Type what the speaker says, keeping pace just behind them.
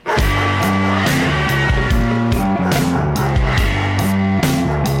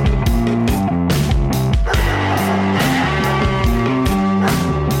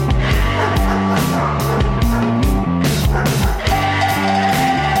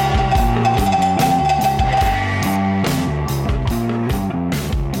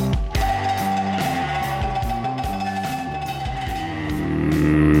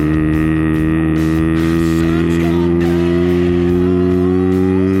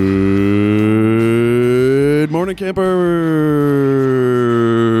morning,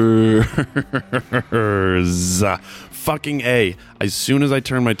 campers. Fucking A. As soon as I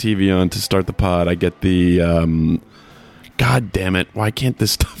turn my TV on to start the pod, I get the, God damn it. Why can't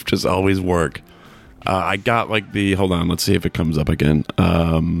this stuff just always work? I got like the, hold on, let's see if it comes up again.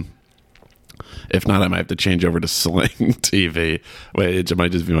 If not, I might have to change over to Sling TV. Wait, it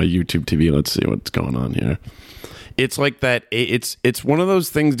might just be my YouTube TV. Let's see what's going on here. It's like that. It's one of those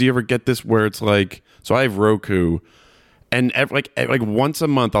things. Do you ever get this where it's like, so I have Roku, and like once a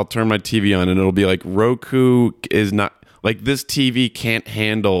month I'll turn my TV on and it'll be like Roku is not, like this TV can't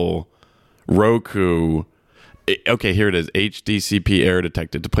handle Roku. Okay, here it is. HDCP error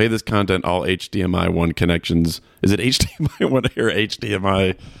detected. To play this content, all HDMI 1 connections. Is it HDMI 1 or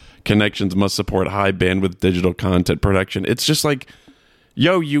HDMI connections must support high bandwidth digital content production? It's just like,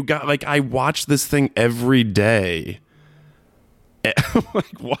 yo, you got, like, I watch this thing every day.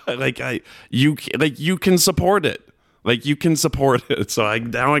 Like, what? Like, you can support it. Like, you can support it. So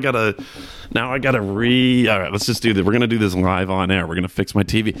now I gotta all right, let's just do this. We're gonna do this live on air. We're gonna fix my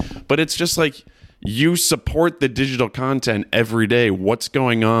TV. But it's just like, you support the digital content every day. What's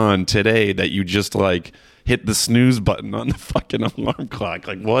going on today that you just like hit the snooze button on the fucking alarm clock?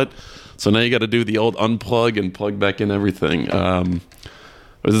 Like, what? So now you got to do the old unplug and plug back in everything.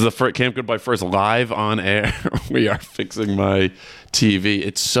 This is the Camp Goodbye First live on air. We are fixing my TV.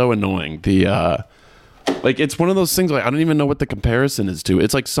 It's so annoying. Like, it's one of those things, like, I don't even know what the comparison is to.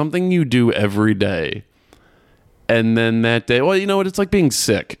 It's like something you do every day. And then that day, well, you know what? It's like being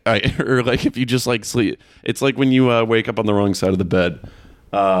sick. Or like if you just like sleep. It's like when you wake up on the wrong side of the bed.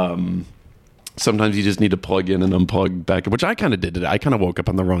 Sometimes you just need to plug in and unplug back, which I kind of did today. I kind of woke up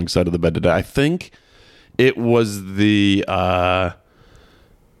on the wrong side of the bed today. I think it was the... okay,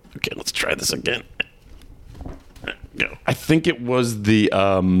 let's try this again. Go. I think it was the...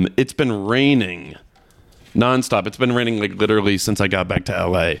 it's been raining nonstop. It's been raining like literally since I got back to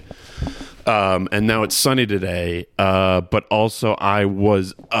LA. And now it's sunny today, but also I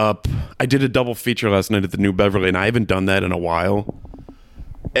was up. I did a double feature last night at the New Beverly, and I haven't done that in a while.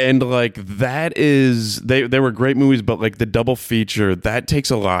 And like that is, they were great movies, but like the double feature, that takes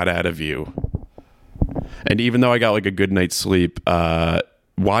a lot out of you. And even though I got like a good night's sleep,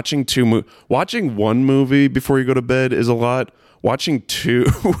 watching one movie before you go to bed is a lot. Watching two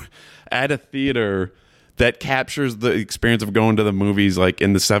at a theater that captures the experience of going to the movies like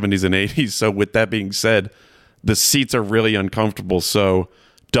in the 70s and 80s. So with that being said, the seats are really uncomfortable. So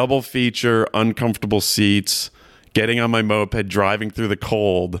double feature, uncomfortable seats, getting on my moped, driving through the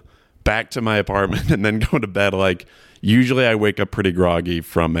cold, back to my apartment, and then go to bed. Like, usually I wake up pretty groggy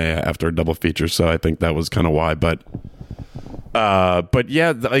from after a double feature. So I think that was kind of why. But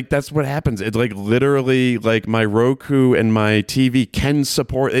yeah, like that's what happens. It's like literally like my Roku and my TV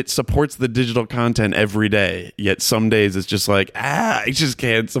supports the digital content every day. Yet some days it's just like, I just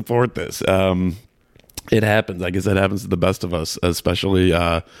can't support this. It happens. I guess it happens to the best of us, especially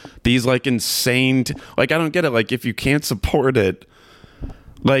these like insane, like I don't get it. Like if you can't support it,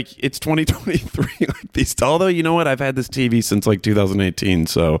 like it's 2023, like these, although you know what? I've had this TV since like 2018.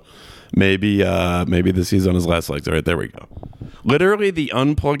 So maybe this is on his last legs. All right, there we go. Literally, the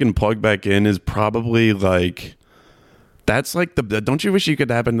unplug and plug back in is probably like, that's like don't you wish you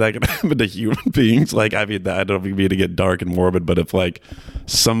could happen that could happen to human beings? Like, I mean, I don't mean to get dark and morbid, but if like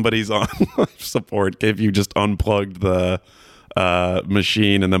somebody's on life support, if you just unplugged the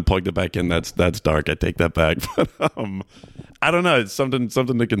machine and then plugged it back in, that's dark. I take that back. But I don't know. It's something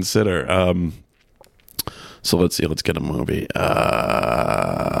to consider. So let's see. Let's get a movie.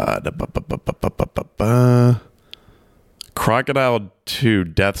 Crocodile 2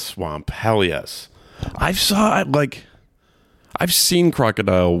 Death Swamp. Hell yes. I've seen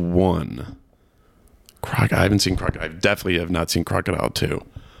Crocodile 1. I haven't seen Crocodile. I definitely have not seen Crocodile 2.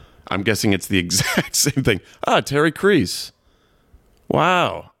 I'm guessing it's the exact same thing. Terry Crews.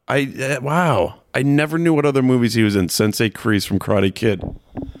 Wow. I never knew what other movies he was in. Sensei Kreese from Karate Kid.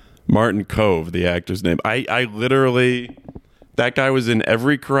 Martin Kove, the actor's name. I literally, that guy was in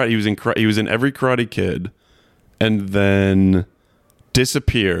every karate. He was in every Karate Kid, and then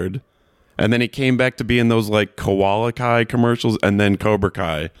disappeared, and then he came back to be in those like Koala Kai commercials, and then Cobra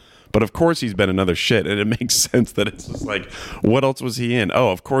Kai. But of course he's been in other shit, and it makes sense that it's just like, what else was he in? Oh,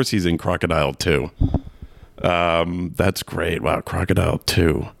 of course he's in Crocodile 2. That's great. Wow, Crocodile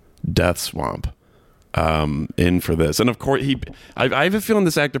 2, Death Swamp. In for this, and of course I have a feeling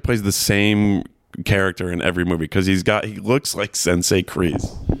this actor plays the same character in every movie because he looks like Sensei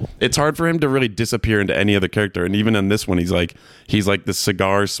Kreese. It's hard for him to really disappear into any other character, and even in this one, he's like the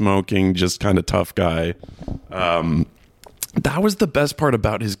cigar smoking, just kind of tough guy. That was the best part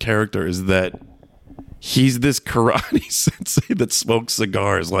about his character, is that he's this karate sensei that smokes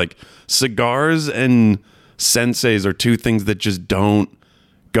cigars. Like, cigars and senseis are two things that just don't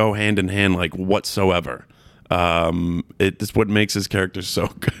go hand in hand, like, whatsoever. It's what makes his character so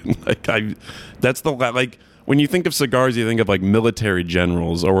good. Like, when you think of cigars, you think of like military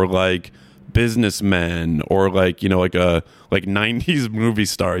generals or like businessmen or like, you know, like 90s movie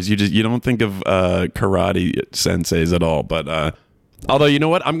stars. You don't think of karate senseis at all. But although, you know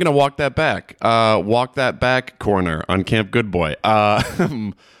what, I'm gonna walk that back corner on Camp Good Boy.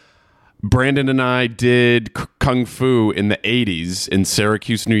 Brandon and I did kung fu in the 80s in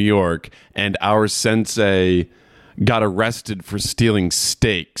Syracuse, New York, and our sensei got arrested for stealing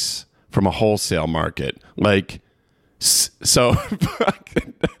steaks from a wholesale market. Like, so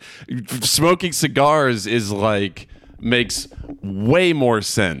smoking cigars is like, makes way more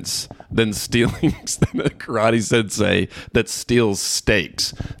sense than stealing than a karate sensei that steals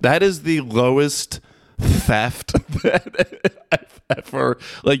steaks. That is the lowest theft that I've ever,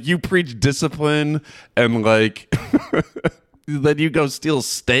 like, you preach discipline and like then you go steal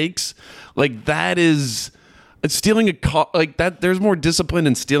steaks. Like, that is stealing a car. Like, that, there's more discipline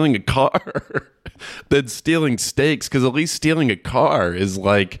in stealing a car than stealing steaks, because at least stealing a car is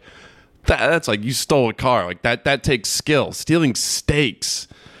like that's like you stole a car. Like, that takes skill. Stealing steaks,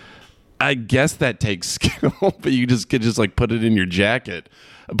 I guess that takes skill, but you just could just like put it in your jacket.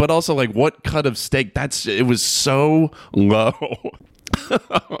 But also, like, what cut of steak? It was so low.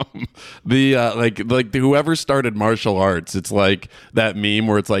 Like whoever started martial arts, it's like that meme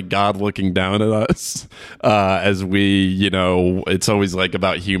where it's like God looking down at us as we, you know, it's always like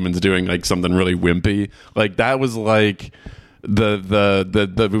about humans doing like something really wimpy. Like, that was like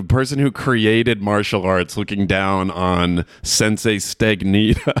the person who created martial arts looking down on Sensei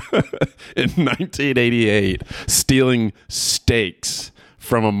Stagnita in 1988, stealing steaks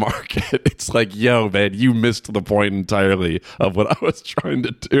from a market. It's like, yo, man, you missed the point entirely of what I was trying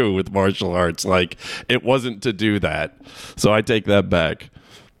to do with martial arts. Like, it wasn't to do that. So I take that back.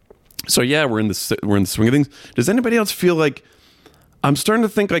 So yeah, we're in the swing of things. Does anybody else feel like, I'm starting to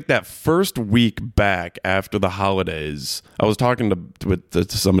think like that first week back after the holidays, I was talking to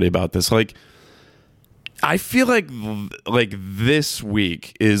somebody about this. Like, I feel like this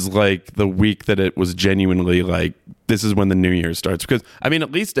week is like the week that it was genuinely like, this is when the new year starts. Because, I mean,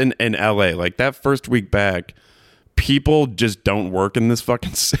 at least in LA, like that first week back, people just don't work in this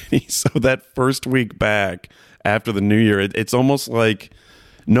fucking city. So that first week back after the new year, it's almost like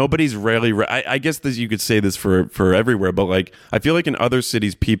nobody's really, I guess this, you could say this for everywhere, but like, I feel like in other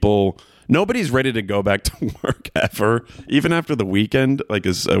cities, nobody's ready to go back to work ever, even after the weekend, like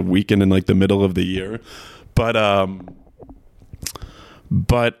is a weekend in like the middle of the year. But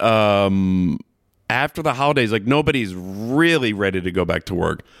after the holidays, like nobody's really ready to go back to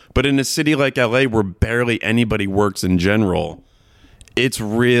work. But in a city like LA, where barely anybody works in general, it's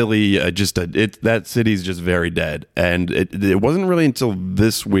really that city's just very dead. And it wasn't really until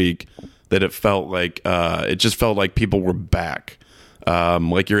this week that it felt like it just felt like people were back.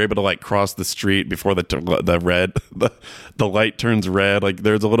 Like, you're able to like cross the street before the light turns red. Like,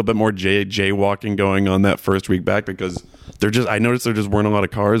 there's a little bit more jaywalking going on that first week back, because I noticed there just weren't a lot of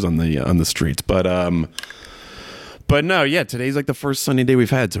cars on the streets. But no, yeah, today's like the first sunny day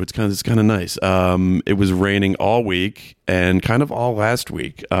we've had, so it's kind of nice. It was raining all week and kind of all last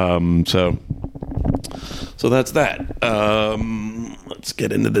week. So that's that. Let's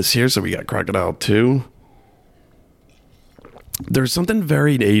get into this here. So we got Crocodile 2. There's something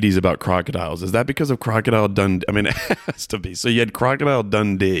very 80s about crocodiles. Is that because of Crocodile Dundee? I mean, it has to be. So you had Crocodile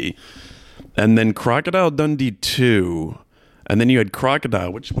Dundee, and then Crocodile Dundee 2, and then you had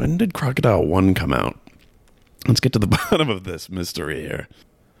Crocodile. When did Crocodile 1 come out? Let's get to the bottom of this mystery here.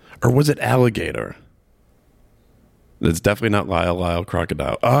 Or was it Alligator? It's definitely not Lyle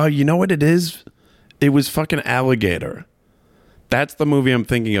Crocodile. Oh, you know what it is? It was fucking Alligator. That's the movie I'm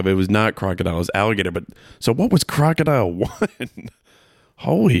thinking of. It was not Crocodile, it was Alligator. But so what was Crocodile 1?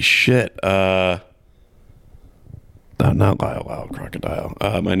 Holy shit. No, not Lyle Crocodile.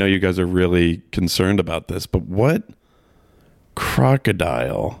 I know you guys are really concerned about this, but what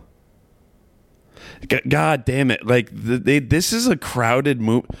crocodile? God damn it. Like, this is a crowded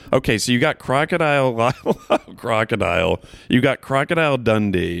movie. Okay, so you got Crocodile. You got Crocodile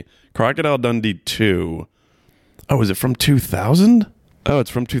Dundee. Crocodile Dundee 2. Oh, is it from 2000? Oh, it's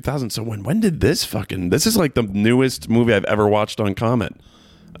from 2000. So when did this is like the newest movie I've ever watched on Comet.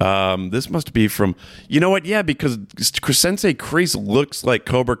 This must be from, you know what? Yeah, because Sensei Kreese looks like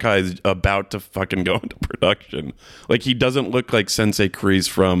Cobra Kai is about to fucking go into production. Like, he doesn't look like Sensei Kreese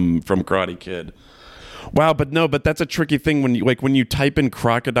from Karate Kid. Wow, but no, but that's a tricky thing when you type in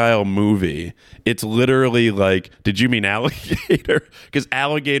crocodile movie, it's literally like, did you mean alligator? Because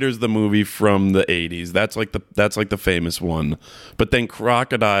Alligator's the movie from the 80s. That's like the famous one. But then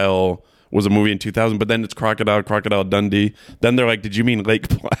Crocodile was a movie in 2000, but then it's Crocodile Dundee. Then they're like, did you mean Lake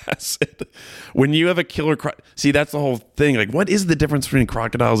Placid? When you have a killer see, that's the whole thing. Like, what is the difference between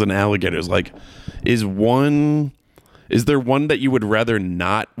crocodiles and alligators? Like, is there one that you would rather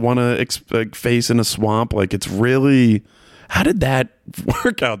not want to face in a swamp? Like, it's really, how did that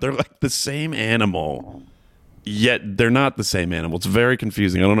work out? They're like the same animal, yet they're not the same animal. It's very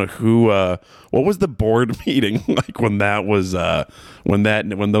confusing. I don't know who, what was the board meeting like when that was, when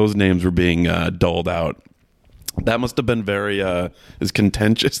those names were being doled out? That must have been very, is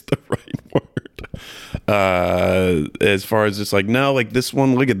contentious the right word? As far as just like, no, like this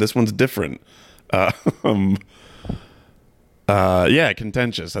one, look at this one's different. Yeah,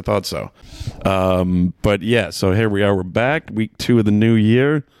 contentious. I thought so. But yeah, so here we are. We're back. Week 2 of the new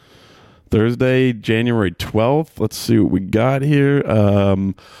year. Thursday, January 12th. Let's see what we got here.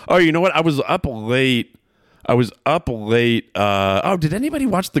 Oh, you know what? I was up late. Oh, did anybody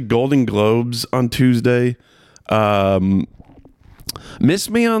watch the Golden Globes on Tuesday? Miss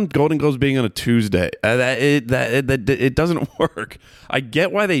me on Golden Globes being on a Tuesday. It doesn't work. I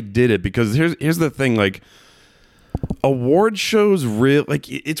get why they did it, because here's the thing, like, award shows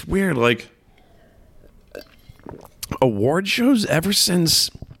it's weird, like award shows ever since,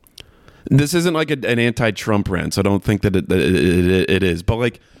 this isn't like an anti-Trump rant, so I don't think that it is, but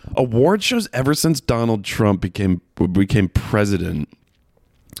like award shows ever since Donald Trump became president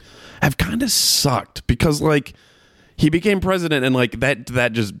have kind of sucked, because like he became president and like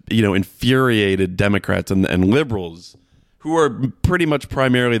that just, you know, infuriated Democrats and liberals, who are pretty much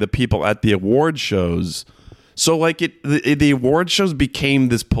primarily the people at the award shows. So like the award shows became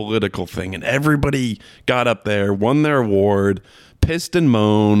this political thing, and everybody got up there, won their award, pissed and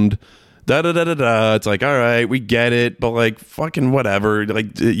moaned, da da da da da. It's like, all right, we get it, but like fucking whatever.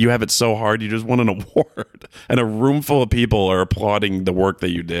 Like, you have it so hard, you just won an award, and a room full of people are applauding the work that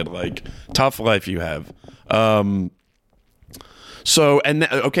you did. Like, tough life you have. So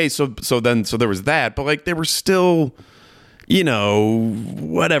there was that, but like they were still, you know,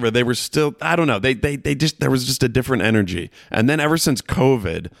 whatever. They were still, I don't know. They just, there was just a different energy. And then ever since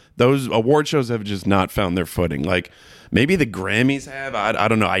COVID, those award shows have just not found their footing. Like, maybe the Grammys have. I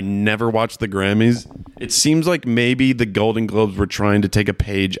don't know. I never watched the Grammys. It seems like maybe the Golden Globes were trying to take a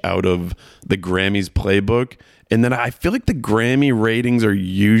page out of the Grammys playbook. And then I feel like the Grammy ratings are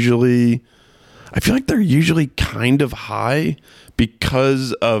usually, I feel like they're usually kind of high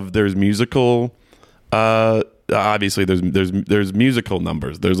because of there's musical, obviously there's musical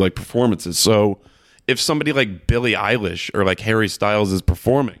numbers, there's like performances. So if somebody like Billie Eilish or like Harry Styles is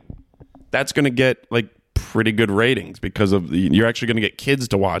performing, that's going to get like pretty good ratings, because of you're actually going to get kids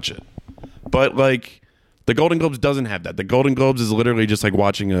to watch it. But like the Golden Globes doesn't have that. The Golden Globes is literally just like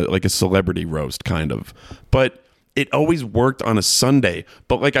watching a celebrity roast kind of. But it always worked on a Sunday.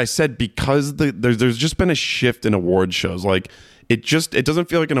 But like I said, because there's just been a shift in award shows. Like it doesn't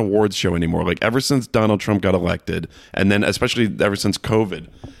feel like an awards show anymore. Like ever since Donald Trump got elected, and then especially ever since COVID,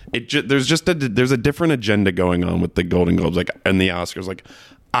 there's a different agenda going on with the Golden Globes, like, and the Oscars. Like,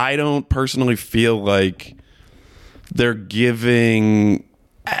 I don't personally feel like they're giving.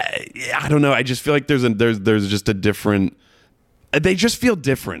 I don't know. I just feel like there's just a different. They just feel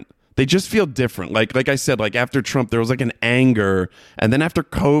different. They just feel different. Like I said, like after Trump, there was like an anger, and then after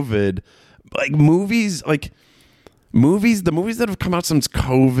COVID, like the movies that have come out since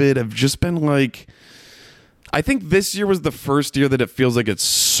COVID have just been like, I think this year was the first year that it feels like it's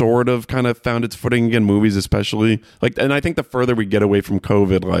sort of kind of found its footing again, movies especially. Like, and I think the further we get away from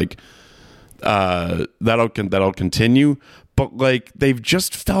COVID, like that'll continue. But like they've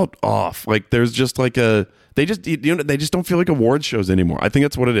just felt off. Like there's just like they just don't feel like award shows anymore. I think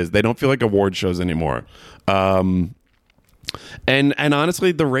that's what it is. They don't feel like award shows anymore. And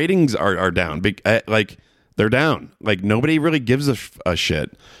honestly, the ratings are down. Like they're down. Like nobody really gives a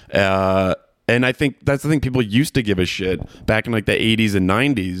shit. And I think that's the thing. People used to give a shit back in like the 80s and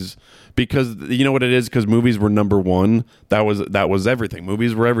 90s, because you know what it is? Because movies were number one. That was everything.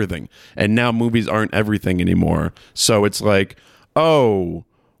 Movies were everything. And now movies aren't everything anymore. So it's like, oh,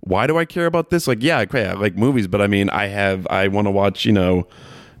 why do I care about this? Like, yeah, okay, I like movies, but I mean, I want to watch, you know,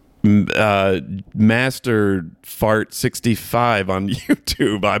 Master Fart 65 on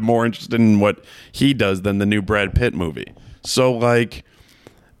YouTube. I'm more interested in what he does than the new Brad Pitt movie. So like,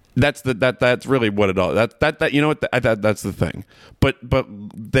 that's really what it all that you know what that's the thing. But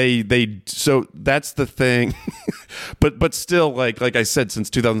they so that's the thing. but still, like I said, since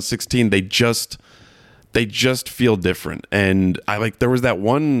 2016, they just feel different. And I like, there was that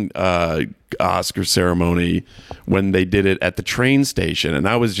one Oscar ceremony when they did it at the train station, and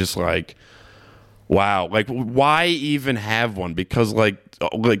I was just like, wow, like why even have one? Because like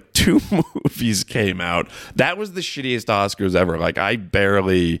two movies came out. That was the shittiest Oscars ever. Like I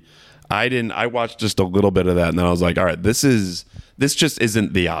watched just a little bit of that, and then I was like, all right, this just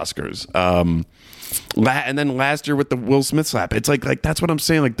isn't the Oscars. And then last year with the Will Smith slap, it's like that's what I'm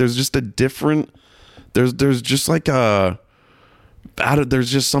saying. Like there's just a different, there's just like there's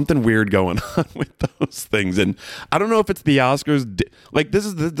just something weird going on with those things. And I don't know if it's the Oscars. Like this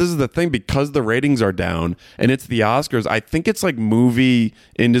is the thing, because the ratings are down and it's the Oscars. I think it's like movie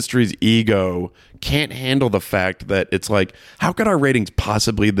industry's ego can't handle the fact that it's like, how could our ratings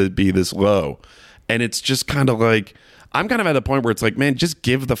possibly be this low? And it's just kind of like, I'm kind of at a point where it's like, man, just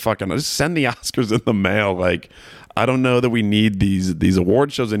give the fucking, just send the Oscars in the mail. Like, I don't know that we need these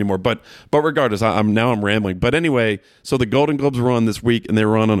award shows anymore. But regardless, I'm rambling. But anyway, so the Golden Globes were on this week, and they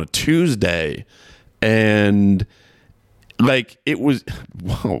were on a Tuesday, and like it was,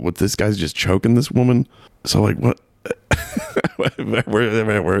 wow, what, this guy's just choking this woman. So like, what?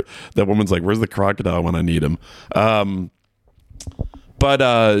 where that woman's like, where's the crocodile when I need him? So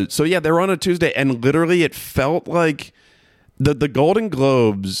yeah, they were on a Tuesday, and literally it felt like the Golden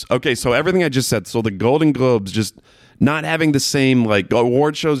Globes. Okay, so everything I just said. So the Golden Globes just not having the same, like,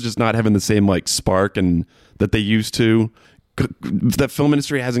 award shows just not having the same like spark and that they used to. The film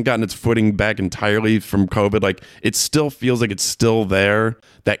industry hasn't gotten its footing back entirely from COVID. Like, it still feels like it's still there,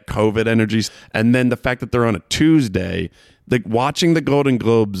 that COVID energy. And then the fact that they're on a Tuesday, like watching the Golden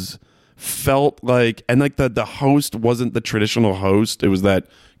Globes felt like, and like the host wasn't the traditional host. It was that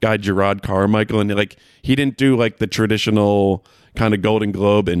guy Gerard Carmichael, and like he didn't do like the traditional kind of Golden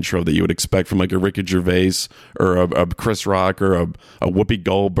Globe intro that you would expect from like a Ricky Gervais or a Chris Rock or a Whoopi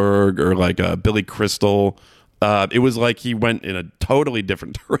Goldberg or like a Billy Crystal. It was like he went in a totally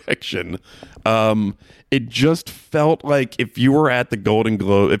different direction. It just felt like if you were at the Golden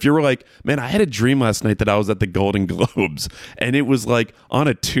Globe, if you were like, man, I had a dream last night that I was at the Golden Globes, and it was like on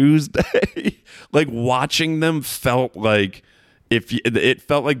a Tuesday, like watching them felt like it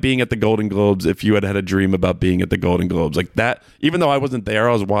felt like being at the Golden Globes if you had a dream about being at the Golden Globes, like that. Even though I wasn't there,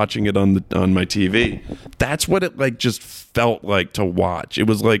 I was watching it on my TV. That's what it like just felt like to watch. It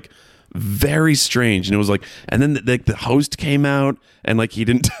was like very strange, and it was like, and then the host came out and like he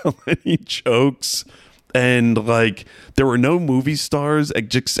didn't tell any jokes, and like there were no movie stars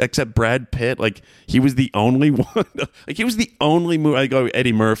except Brad Pitt. Like he was the only one. Like he was the only movie. I go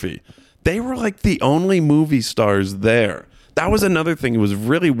Eddie Murphy. They were like the only movie stars there. That was another thing. It was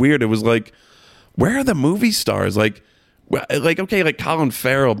really weird. It was like, where are the movie stars? Like okay, like Colin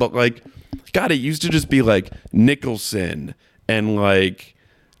Farrell, but like, God, it used to just be like Nicholson and like,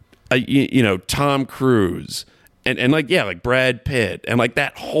 Tom Cruise and like, yeah, like Brad Pitt, and like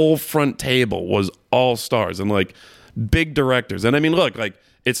that whole front table was all stars and like big directors. And I mean, look, like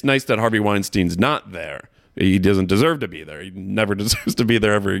it's nice that Harvey Weinstein's not there. He doesn't deserve to be there. He never deserves to be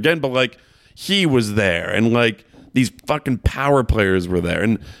there ever again. But like he was there, and like these fucking power players were there.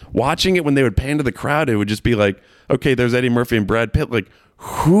 And watching it when they would pan to the crowd, it would just be like, okay, there's Eddie Murphy and Brad Pitt. Like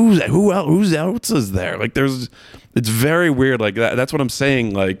who else is there? Like it's very weird. Like that's what I'm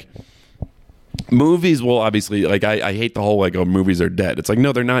saying. Like movies will obviously, like I hate the whole like, oh, movies are dead. It's like,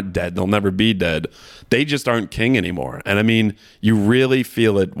 no, they're not dead. They'll never be dead. They just aren't king anymore. And I mean, you really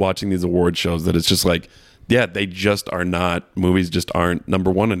feel it watching these award shows that it's just like, yeah, they just are not, movies just aren't number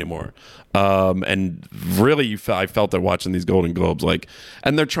one anymore. And really, I felt that watching these Golden Globes, like,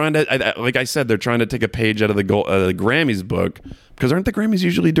 and they're trying to, like I said, they're trying to take a page out of the Grammys book, because aren't the Grammys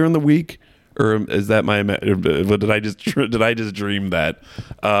usually during the week? Or is that did I just dream that?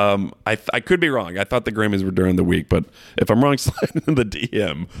 I could be wrong. I thought the Grammys were during the week, but if I'm wrong, slide in the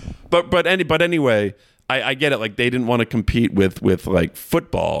DM. But anyway, I get it. Like they didn't want to compete with like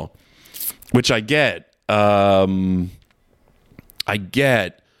football, which I get.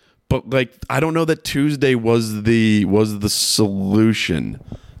 But like I don't know that Tuesday was the solution.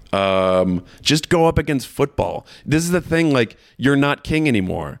 Just go up against football. This is the thing. Like you're not king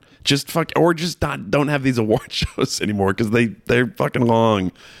anymore. Just don't have these award shows anymore, because they're fucking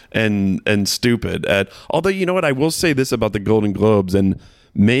long and stupid. Although, you know what, I will say this about the Golden Globes, and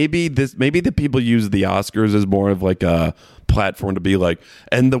maybe the people use the Oscars as more of like a platform to be like,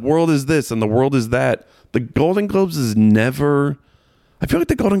 and the world is this and the world is that. The Golden Globes I feel like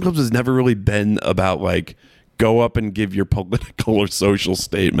the Golden Globes has never really been about like, go up and give your political or social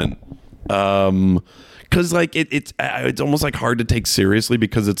statement. Because like it's almost like hard to take seriously,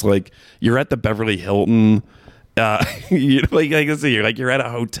 because it's like you're at the Beverly Hilton, like I can see you're at a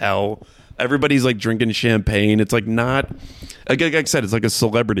hotel, everybody's like drinking champagne. It's like not, like I said, it's like a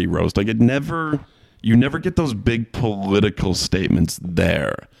celebrity roast. Like you never get those big political statements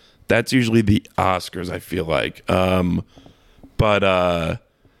there. That's usually the Oscars, I feel like. Yeah.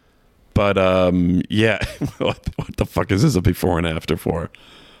 What the fuck is this a before and after for?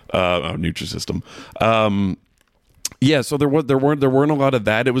 Nutrisystem. Yeah, so there weren't a lot of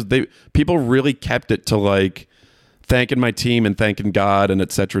that. It was people really kept it to like thanking my team and thanking God and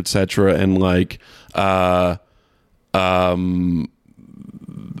et cetera, and like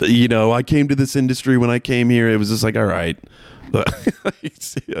you know, I came to this industry when I came here. It was just like, all right. I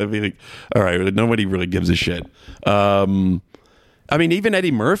mean, like, all right, nobody really gives a shit. I mean, even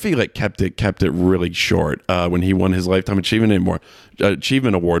Eddie Murphy like kept it really short when he won his Lifetime Achievement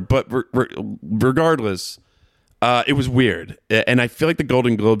Award. But regardless, it was weird, and I feel like the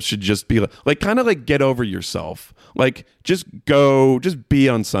Golden Globes should just be like kind of like get over yourself. Like just be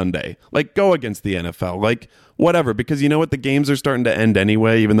on Sunday. Like go against the NFL. Like whatever, because you know what, the games are starting to end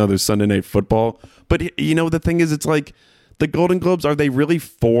anyway, even though there's Sunday Night Football. But you know the thing is, it's like the Golden Globes, are they really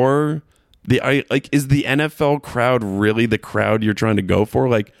for is the NFL crowd really the crowd you're trying to go for?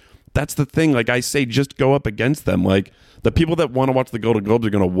 Like that's the thing. Like I say, just go up against them. Like the people that want to watch the Golden Globes are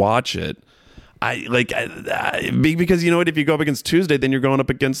going to watch it. Because you know what, if you go up against Tuesday, then you're going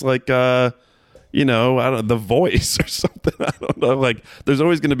up against like you know, I don't know, The Voice or something. I don't know. Like there's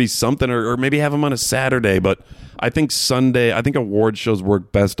always going to be something, or maybe have them on a Saturday. But I think award shows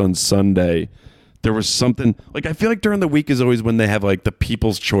work best on Sunday. There was something like, I feel like during the week is always when they have like the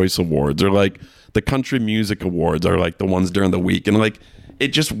People's Choice Awards or like the Country Music Awards are like the ones during the week. And like, it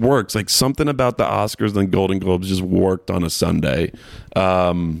just works. Like something about the Oscars and Golden Globes just worked on a Sunday.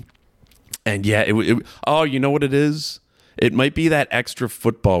 And yeah, oh, you know what it is? It might be that extra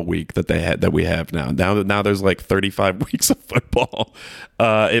football week that we have now. Now there's like 35 weeks of football.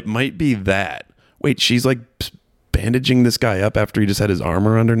 It might be that. Wait, she's like bandaging this guy up after he just had his arm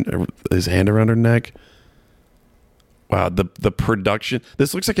around his hand around her neck. Wow, the production.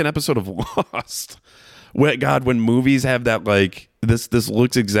 This looks like an episode of Lost. God, when movies have that, like this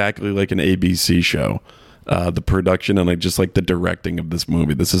looks exactly like an ABC show. The production and like just like the directing of this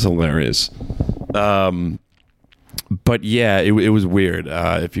movie. This is hilarious. But yeah, it was weird.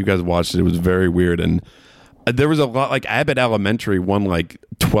 If you guys watched it, it was very weird. And there was a lot, like Abbott Elementary won like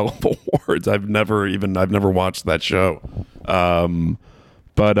 12 awards. I've never watched that show.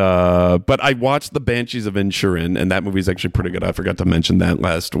 But I watched The Banshees of Inisherin, and that movie's actually pretty good. I forgot to mention that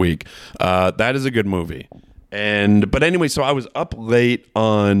last week. That is a good movie. But anyway, so I was up late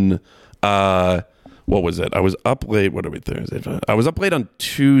on what was it? I was up late. What are we, Thursday? I was up late on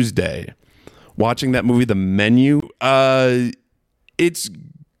Tuesday watching that movie, The Menu. It's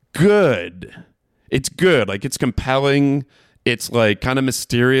good. It's good. Like, it's compelling. It's like kind of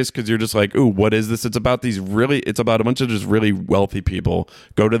mysterious because you're just like, ooh, what is this? It's about a bunch of just really wealthy people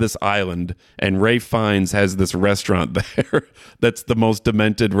go to this island, and Ray Fiennes has this restaurant there that's the most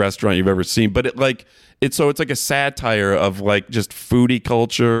demented restaurant you've ever seen. But it's like a satire of like just foodie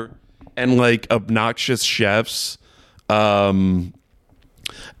culture and like obnoxious chefs. And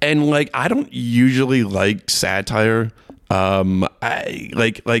like, I don't usually like satire. I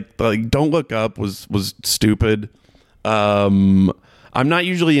like Don't Look Up was stupid. I'm not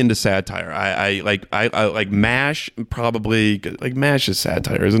usually into satire. I like MASH, probably. Like MASH is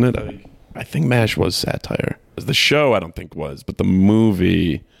satire, isn't it? I think MASH was satire. The show I don't think was, but the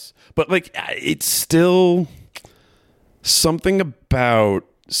movie. But like, it's still something about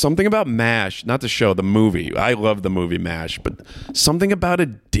MASH, not the show, the movie. I love the movie MASH, but something about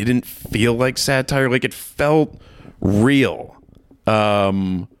it didn't feel like satire. Like, it felt real.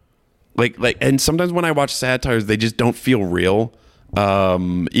 Like, and sometimes when I watch satires, they just don't feel real.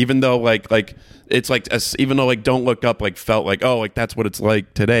 Even though like it's like, even though like Don't Look Up like felt like, oh, like that's what it's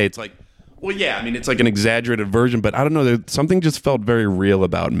like today. It's like, well, yeah, I mean, it's like an exaggerated version, but I don't know. Something just felt very real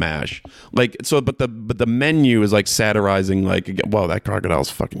about MASH. Like, so, but the Menu is like satirizing, like, wow, that crocodile's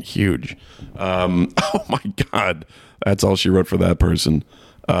fucking huge. Oh my God. That's all she wrote for that person.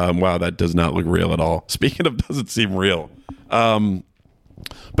 Wow, that does not look real at all. Speaking of doesn't seem real.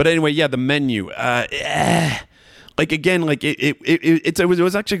 But anyway, yeah, The Menu. Like, again, like it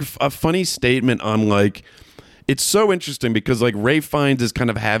was actually a funny statement on like, it's so interesting because like Ray Fiennes is kind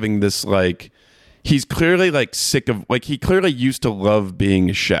of having this, like, he's clearly like sick of, like, he clearly used to love being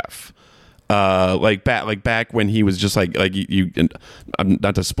a chef. Like back when he was just like you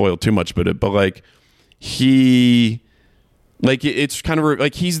not to spoil too much, but like he Like it's kind of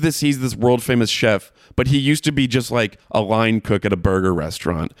like he's this world famous chef, but he used to be just like a line cook at a burger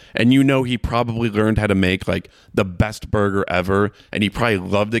restaurant, and he probably learned how to make like the best burger ever, and he probably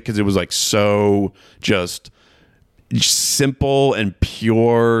loved it because it was like so just simple and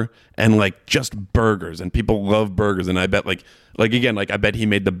pure and like just burgers, and people love burgers, and I bet like again, like I bet he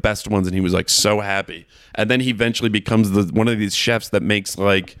made the best ones, and he was like so happy, and then he eventually becomes one of these chefs that makes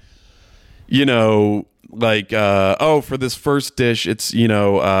like, for this first dish, it's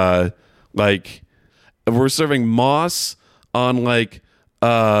like we're serving moss on like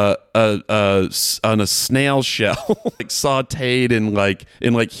on a snail shell, like sautéed in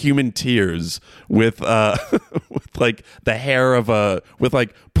human tears with with like the hair of with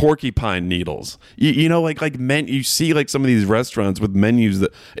like porcupine needles. You see like some of these restaurants with menus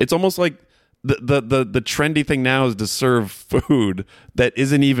that it's almost like the trendy thing now is to serve food that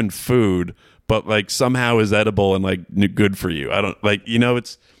isn't even food, but like somehow is edible and like good for you. I don't like,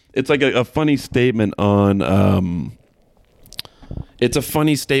 it's like a funny statement on, it's a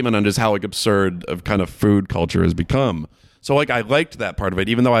funny statement on just how like absurd of kind of food culture has become. So like I liked that part of it,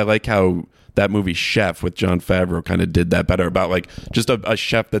 even though I like how that movie Chef with Jon Favreau kind of did that better, about like just a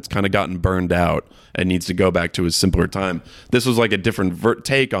chef that's kind of gotten burned out and needs to go back to his simpler time. This was like a different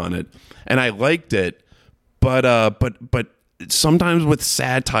take on it, and I liked it, but sometimes with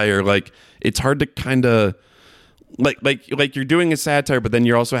satire, like it's hard to kind of like you're doing a satire, but then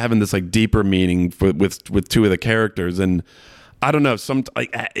you're also having this like deeper meaning with two of the characters, and I don't know, it's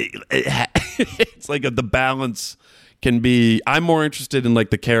like the balance can be. I'm more interested in like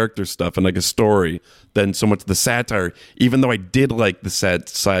the character stuff and like a story than so much the satire, even though I did like the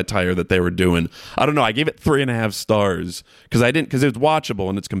satire that they were doing. I don't know, I gave it 3.5 stars because it was watchable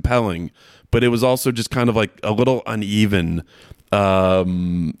and it's compelling, but it was also just kind of like a little uneven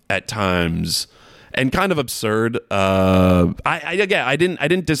at times and kind of absurd. I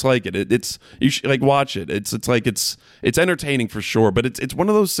didn't dislike it. It's you should like watch it. It's entertaining for sure, but it's one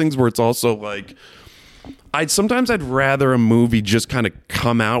of those things where it's also like I'd rather a movie just kind of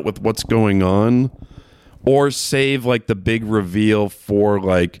come out with what's going on, or save like the big reveal for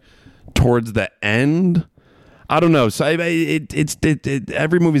like towards the end. I don't know. So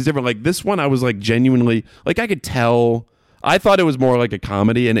every movie's different. Like this one, I was like genuinely like I could tell. I thought it was more like a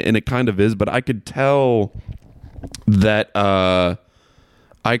comedy, and it kind of is, but I could tell that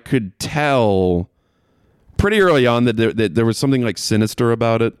pretty early on that there was something like sinister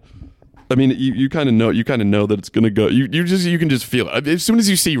about it. I mean, you kind of know that it's gonna go. You can just feel it as soon as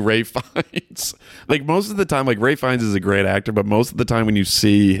you see Ralph Fiennes. Like most of the time, like Ralph Fiennes is a great actor, but most of the time when you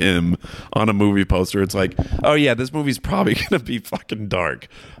see him on a movie poster, it's like, oh yeah, this movie's probably gonna be fucking dark.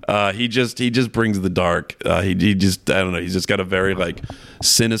 He just brings the dark. He just, I don't know. He's just got a very like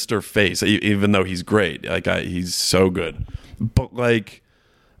sinister face, even though he's great. Like he's so good, but like,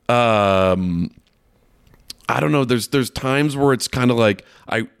 I don't know. There's times where it's kind of like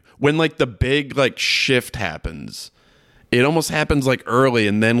when like the big like shift happens, it almost happens like early,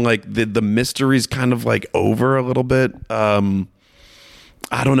 and then like the mystery's kind of like over a little bit. I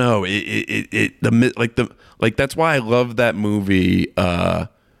don't know. That's why I love that movie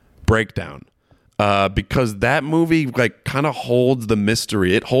Breakdown, because that movie like kind of holds the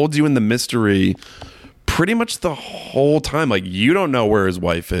mystery. It holds you in the mystery pretty much the whole time. Like you don't know where his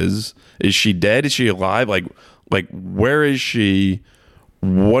wife is. Is she dead? Is she alive? Like where is she?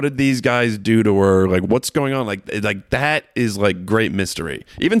 What did these guys do to her? Like, what's going on? Like that is like great mystery.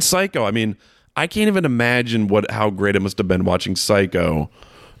 Even Psycho. I mean, I can't even imagine how great it must have been watching Psycho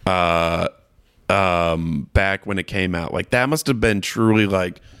back when it came out. Like that must have been truly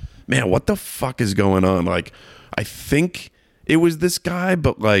like, man, what the fuck is going on? Like, I think it was this guy,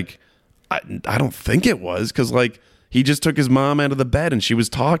 but like, I don't think it was, because like he just took his mom out of the bed and she was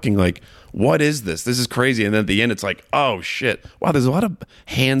talking like, what is this? This is crazy. And then at the end, it's like, oh shit. Wow, there's a lot of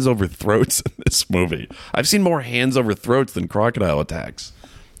hands over throats in this movie. I've seen more hands over throats than crocodile attacks.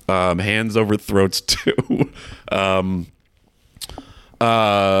 Hands over throats too. But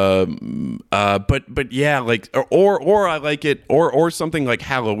yeah, like, or I like it, or something like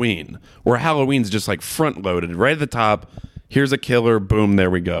Halloween, where Halloween's just like front loaded right at the top. Here's a killer. Boom. There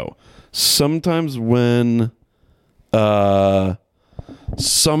we go. Sometimes when the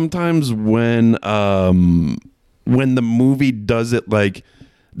movie does it, like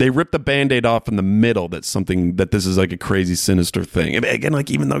they rip the Band-Aid off in the middle, that's something that this is like a crazy sinister thing. And again, like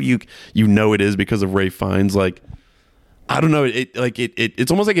even though you know it is because of Ralph Fiennes, like I don't know,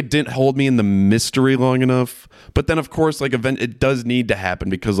 it's almost like it didn't hold me in the mystery long enough. But then of course, like it does need to happen,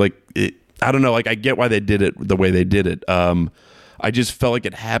 because like I don't know, like I get why they did it the way they did it. I just felt like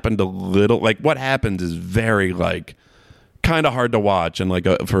it happened a little, like what happens is very like kind of hard to watch and like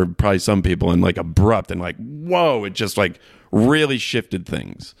for probably some people, and like abrupt and like whoa, it just like really shifted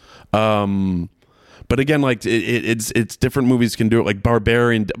things. But again, like it's different movies can do it. Like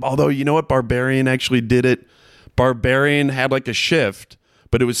Barbarian, although you know what, Barbarian actually did it. Barbarian had like a shift,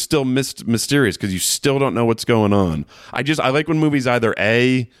 but it was still mysterious because you still don't know what's going on. I like when movies either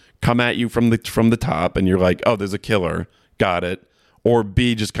A, come at you from the top and you're like, oh, there's a killer, got it, or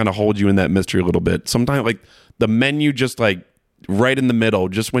B, just kind of hold you in that mystery a little bit. Sometimes like The Menu, just like right in the middle,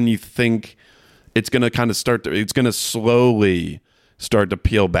 just when you think it's gonna kind of it's gonna slowly start to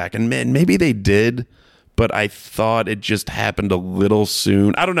peel back. And man, maybe they did, but I thought it just happened a little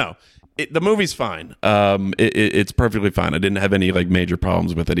soon. I don't know. The movie's fine. It's perfectly fine. I didn't have any like major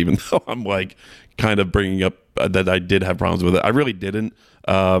problems with it, even though I'm like kind of bringing up that I did have problems with it. I really didn't.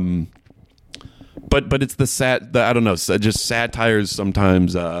 But it's I don't know. Just satires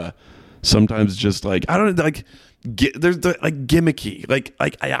sometimes. Sometimes just like I don't like. There's like gimmicky. Like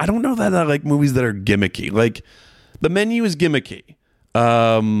I don't know that I like movies that are gimmicky. Like The Menu is gimmicky.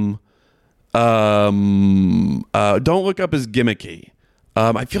 Don't Look Up is gimmicky.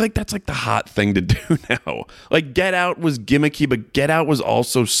 I feel like that's like the hot thing to do now. Like Get Out was gimmicky, but Get Out was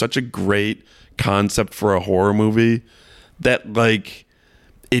also such a great concept for a horror movie that like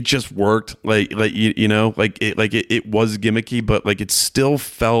it just worked. Like you know, it was gimmicky, but like it still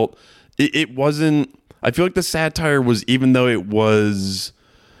felt it wasn't. I feel like the satire was, even though it was.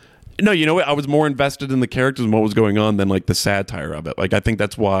 No, you know what? I was more invested in the characters and what was going on than like the satire of it. Like I think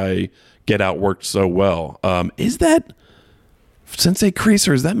that's why Get Out worked so well. Is that Sensei Kreese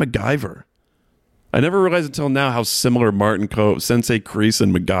or is that MacGyver? I never realized until now how similar Sensei Kreese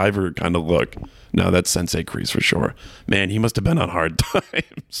and MacGyver kind of look. No, that's Sensei Kreese for sure. Man, he must have been on hard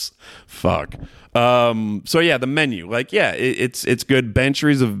times. Fuck. So yeah, The Menu. Like, yeah, it's good.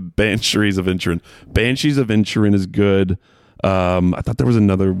 Banshees of Inisherin. Banshees of Inisherin is good. I thought there was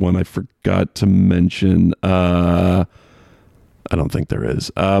another one I forgot to mention. I don't think there is.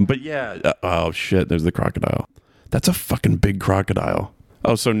 But yeah. Oh shit, there's the crocodile. That's a fucking big crocodile.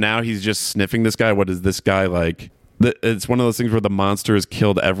 Oh, so now he's just sniffing this guy? What is this guy like? It's one of those things where the monster has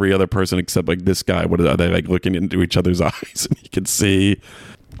killed every other person except like this guy. What are they like looking into each other's eyes and you can see?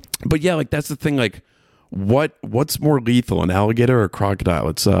 But yeah, like that's the thing. Like, what's more lethal, an alligator or a crocodile?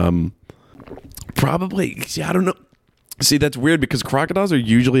 It's probably. See, I don't know. See, that's weird because crocodiles are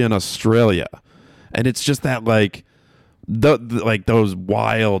usually in Australia, and it's just that like. Like those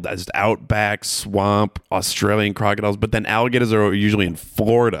wild as outback swamp Australian crocodiles, but then alligators are usually in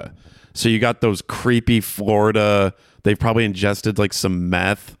Florida. So you got those creepy Florida. They've probably ingested like some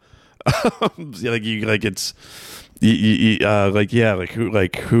meth. Like you, like it's, like yeah,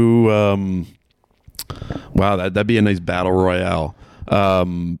 like who. Wow, that'd be a nice battle royale.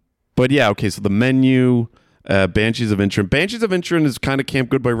 But yeah, okay. So The Menu, Banshees of Inisherin. Banshees of Inisherin is kind of Camp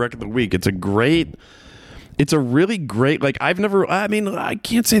Goodbye Wreck of the Week. It's a really great, like, I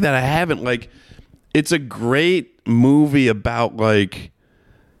can't say that I haven't, like, it's a great movie about, like,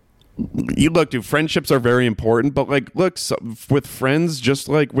 you look, dude, friendships are very important, but, like, look, with friends, just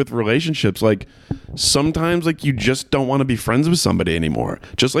like with relationships, like, sometimes, like, you just don't want to be friends with somebody anymore.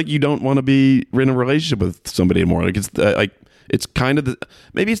 Just like you don't want to be in a relationship with somebody anymore. Like, it's kind of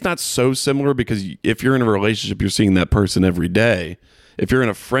maybe it's not so similar because if you're in a relationship, you're seeing that person every day. If you're in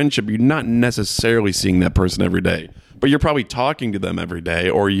a friendship, you're not necessarily seeing that person every day, but you're probably talking to them every day,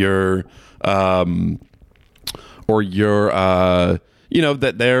 or you're you know,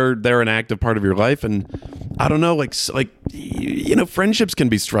 that they're an active part of your life. And I don't know, like, you know, friendships can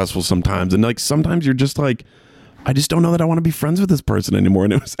be stressful sometimes. And like, sometimes you're just like, I just don't know that I want to be friends with this person anymore.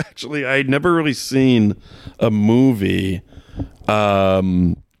 And it was actually, I'd never really seen a movie,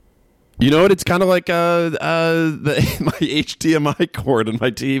 you know what? It's kind of like my HDMI cord in my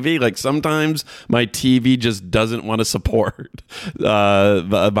TV. Like sometimes my TV just doesn't want to support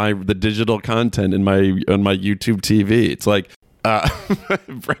the digital content in my YouTube TV. It's like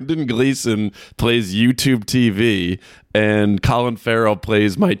Brendan Gleeson plays YouTube TV and Colin Farrell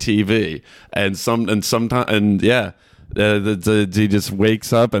plays my TV, and sometimes yeah. He just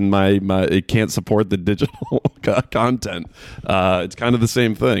wakes up and my it can't support the digital content. It's kind of the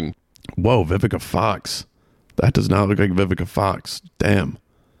same thing. Whoa, Vivica Fox. That does not look like Vivica Fox. Damn.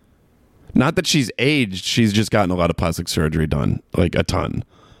 Not that she's aged. She's just gotten a lot of plastic surgery done. Like a ton.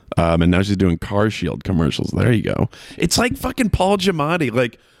 And now she's doing Car Shield commercials. There you go. It's like fucking Paul Giamatti.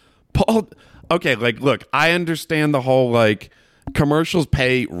 Like, Paul... Okay, like, look, I understand the whole, like, commercials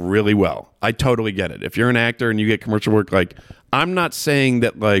pay really well. I totally get it. If you're an actor and you get commercial work, like, I'm not saying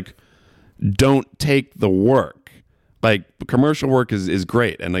that, like, don't take the work. like commercial work is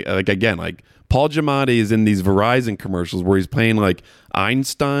great. And like again, like Paul Giamatti is in these Verizon commercials where he's playing like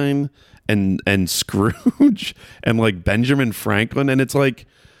Einstein and Scrooge and like Benjamin Franklin, and it's like,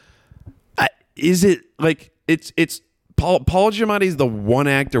 is it like it's Paul Giamatti's the one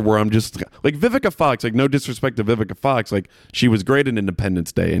actor where I'm just like Vivica Fox. Like, no disrespect to Vivica Fox, like she was great in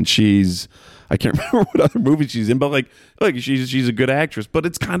Independence Day, and I can't remember what other movie she's in, but like she's a good actress. But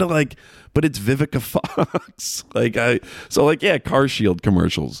it's kind of like, but it's Vivica Fox. Car Shield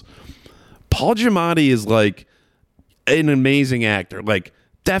commercials. Paul Giamatti is like an amazing actor. Like,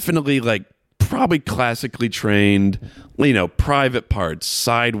 definitely like probably classically trained. You know, Private Parts,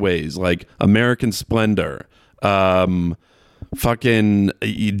 Sideways, like American Splendor. Fucking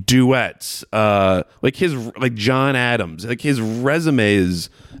duets, like John Adams, like his resume is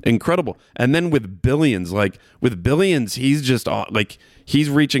incredible. And then with Billions, he's just like,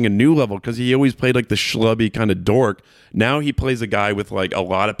 he's reaching a new level because he always played like the schlubby kind of dork. Now he plays a guy with like a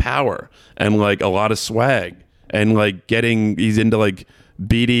lot of power and like a lot of swag, and like he's into like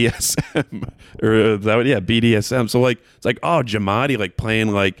BDSM BDSM. So like it's like, oh, Giamatti like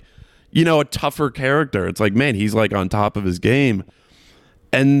playing like, you know, a tougher character. It's like, man, he's like on top of his game.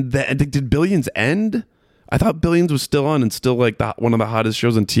 And did Billions end? I thought Billions was still on and still like one of the hottest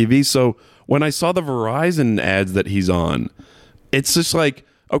shows on TV. So when I saw the Verizon ads that he's on, it's just like,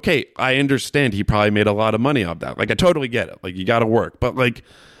 okay, I understand he probably made a lot of money off that. Like, I totally get it. Like, you got to work. But like,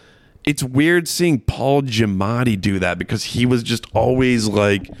 it's weird seeing Paul Giamatti do that because he was just always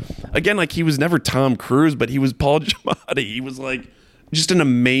like, again, like he was never Tom Cruise, but he was Paul Giamatti. He was like just an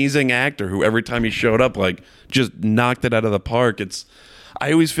amazing actor who every time he showed up, like, just knocked it out of the park.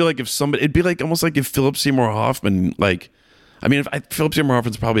 I always feel like it'd be like almost like if Philip Seymour Hoffman, like, I mean, Philip Seymour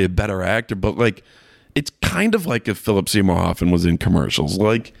Hoffman's probably a better actor, but like, it's kind of like if Philip Seymour Hoffman was in commercials.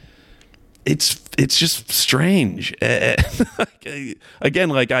 Like, it's just strange. Again,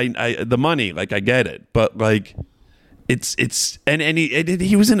 like I the money, like I get it, but like, he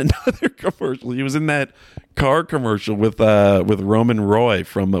was in another commercial. He was in that car commercial with Roman Roy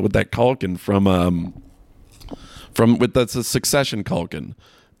with that Culkin with that's a Succession Culkin.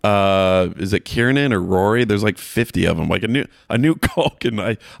 Is it Kiernan or Rory? There's like 50 of them. Like a new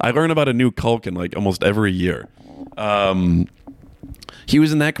Culkin. I learn about a new Culkin like almost every year. He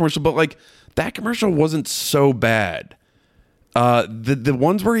was in that commercial, but like that commercial wasn't so bad. The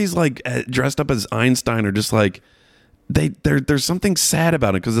ones where he's like dressed up as Einstein are just like, there's something sad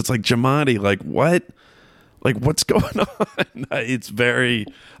about it because it's like, Giamatti, like what? Like, what's going on? It's very,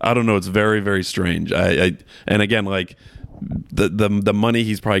 I don't know. It's very, very strange. And again, like the money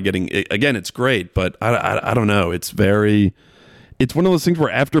he's probably getting, again, it's great, but I don't know. It's one of those things where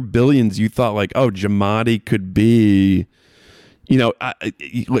after Billions, you thought like, oh, Giamatti could be, you know,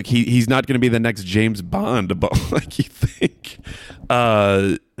 look, he's not going to be the next James Bond, but like you think,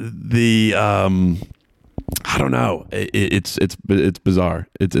 I don't know. It's bizarre.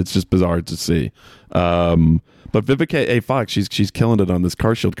 It's just bizarre to see. But Vivica A. Fox, she's killing it on this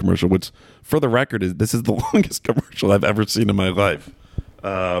Car Shield commercial, which, for the record, this is the longest commercial I've ever seen in my life.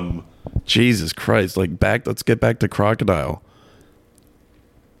 Jesus Christ! Like, let's get back to Crocodile.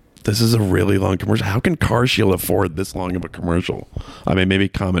 This is a really long commercial. How can Car Shield afford this long of a commercial? I mean, maybe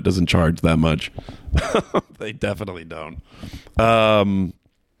Comet doesn't charge that much. They definitely don't.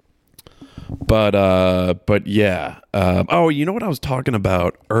 But yeah. Oh, you know what I was talking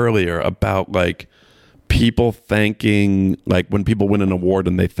about earlier about like people thanking, like when people win an award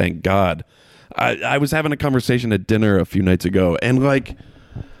and they thank God. I was having a conversation at dinner a few nights ago, and like,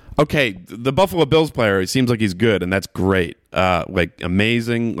 okay, the Buffalo Bills player, it seems like he's good, and that's great. Like,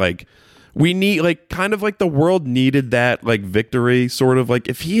 amazing. Like, we need, like, kind of like the world needed that, like, victory, sort of. Like,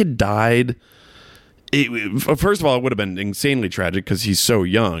 if he had died, first of all, it would have been insanely tragic because he's so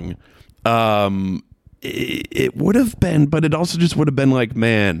young. It would have been, but it also just would have been like,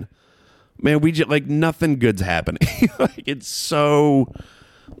 man, we just, like, nothing good's happening. Like, it's so,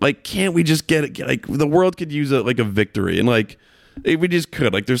 like, can't we just get it? Like, the world could use a victory, and like, we just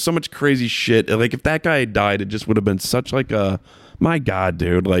could. Like, there's so much crazy shit. Like, if that guy had died, it just would have been such like a, my God,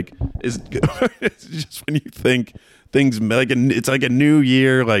 dude. Like, it's just when you think things like, it's like a new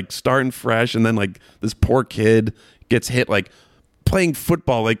year, like starting fresh, and then like this poor kid gets hit, like playing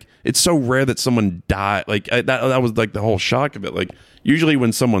football. Like, it's so rare that someone died. Like, that was like the whole shock of it. Like, usually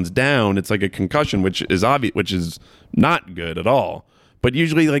when someone's down, it's like a concussion, which is obvious, which is not good at all. But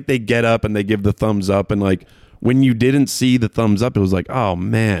usually, like, they get up and they give the thumbs up, and like, when you didn't see the thumbs up, it was like, oh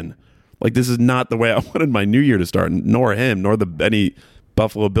man, like, this is not the way I wanted my new year to start, nor him, nor any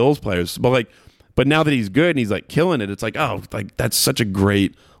Buffalo Bills players. But now that he's good and he's like killing it, it's like, oh, like, that's such a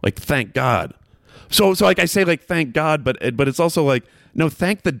great, like, thank God. So like I say, like, thank God, but it's also like, no,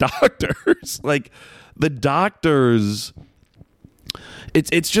 thank the doctors. Like, the doctors,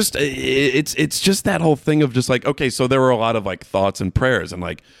 it's just that whole thing of just like, okay, so there were a lot of like thoughts and prayers, and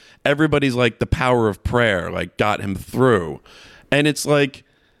like everybody's like, the power of prayer like got him through, and it's like,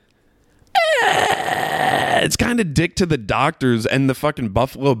 it's kind of dick to the doctors and the fucking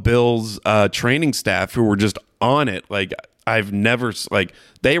Buffalo Bills training staff who were just on it. Like, I've never, like,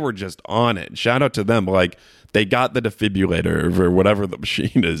 they were just on it. Shout out to them. Like, they got the defibrillator or whatever the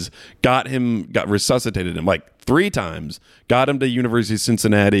machine is, got resuscitated him like 3 times, got him to University of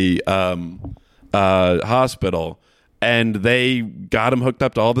Cincinnati hospital, and they got him hooked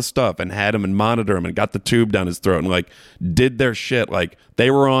up to all the stuff and had him and monitor him and got the tube down his throat and like did their shit. Like, they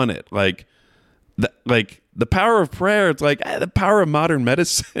were on it. Like the power of prayer, it's like the power of modern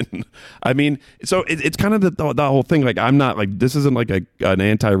medicine. I mean, so it's kind of the whole thing. Like, I'm not like, this isn't like an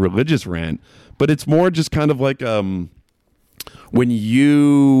anti-religious rant, but it's more just kind of like when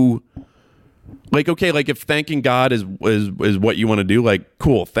you like, okay, like if thanking God is what you want to do, like,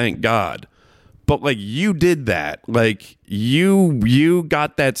 cool, thank God. But like, you did that. Like, you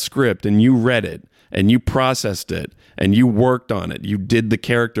got that script and you read it and you processed it and you worked on it. You did the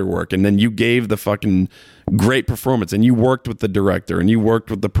character work, and then you gave the fucking great performance, and you worked with the director and you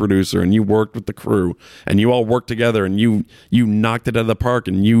worked with the producer and you worked with the crew, and you all worked together, and you knocked it out of the park,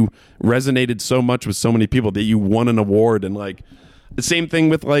 and you resonated so much with so many people that you won an award. And like, the same thing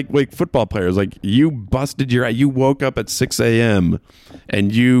with like football players. Like, you woke up at 6 a.m.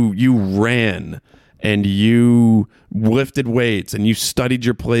 and you ran and you lifted weights and you studied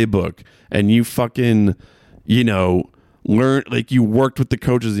your playbook and you fucking, learned, like, you worked with the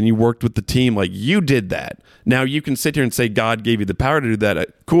coaches and you worked with the team. Like, you did that. Now you can sit here and say God gave you the power to do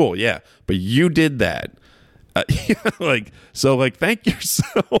that. Cool. Yeah. But you did that. Like, so like, thank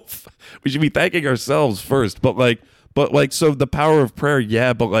yourself. We should be thanking ourselves first, but like, so the power of prayer.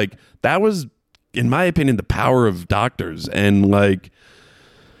 Yeah. But like, that was, in my opinion, the power of doctors. And like,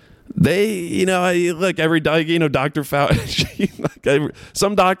 they, like every, Dr. Fauci, like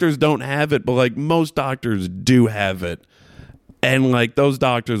some doctors don't have it, but like most doctors do have it. And like, those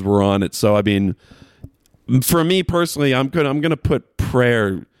doctors were on it. So, I mean, for me personally, I'm going to put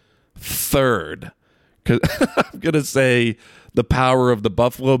prayer third, because I'm going to say the power of the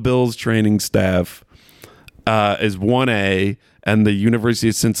Buffalo Bills training staff is 1A, and the University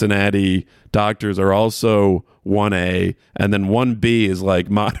of Cincinnati doctors are also 1A, and then 1B is like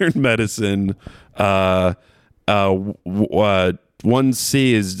modern medicine. 1C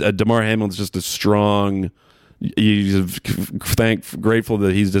is Damar Hamlin's just a strong. He's grateful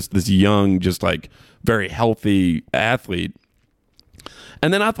that he's just this young, just like very healthy athlete.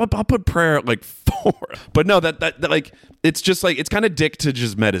 And then I'll put prayer at like 4. But no, that like, it's just like, it's kind of dick to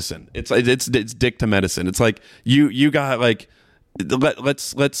just medicine. It's dick to medicine. It's like you got like,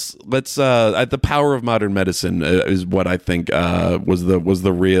 let's the power of modern medicine is what I think was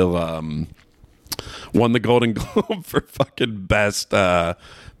the real won the Golden Globe for fucking best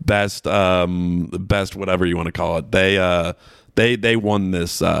whatever you want to call it. They won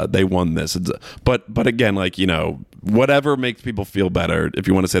this. They won this. But again, like, whatever makes people feel better. If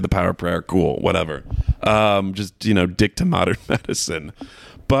you want to say the power of prayer, cool, whatever. Just dick to modern medicine.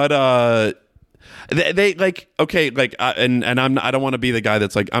 But they like, okay, like, and I don't want to be the guy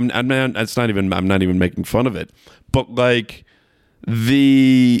that's like, I'm not even making fun of it, but like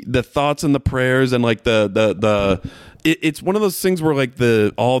the thoughts and the prayers and like it's one of those things where like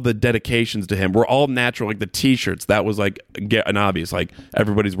all the dedications to him were all natural. Like the t-shirts, that was like an obvious, like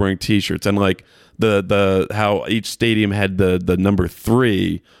everybody's wearing t-shirts, and like the how each stadium had the number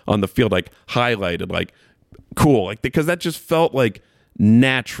 3 on the field, like highlighted, like cool, like, because that just felt like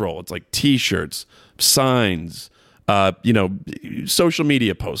natural. It's like t-shirts, signs, social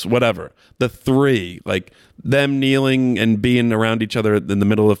media posts, whatever. The 3, like them kneeling and being around each other in the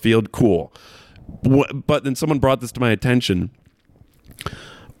middle of the field, cool. But then someone brought this to my attention.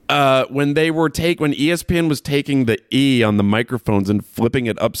 When ESPN was taking the E on the microphones and flipping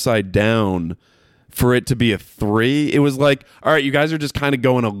it upside down for it to be a 3, it was like, all right, you guys are just kind of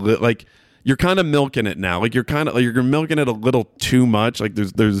going like, you're kind of milking it now. Like, you're milking it a little too much. Like,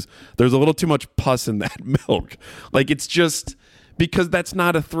 there's a little too much pus in that milk. Like, it's just because that's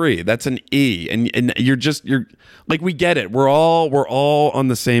not a 3, that's an E, and you're like, we get it. We're all on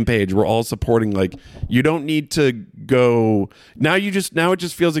the same page. We're all supporting. Like, you don't need to go now. It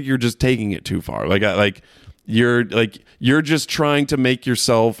just feels like you're just taking it too far. Like you're just trying to make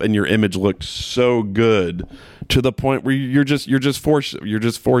yourself and your image look so good to the point where you're just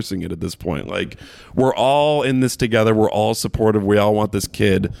forcing it at this point. Like, we're all in this together. We're all supportive. We all want this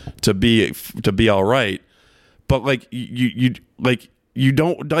kid to be all right. But like you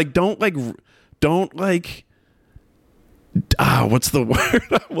don't what's the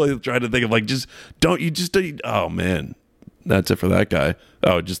word I'm trying to think of? Like, oh man, that's it for that guy.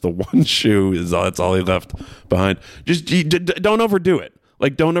 Oh, just the one shoe that's all he left behind. Just don't overdo it.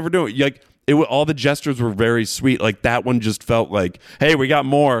 Like, don't overdo it. Like, all the gestures were very sweet. Like, that one just felt like, hey, we got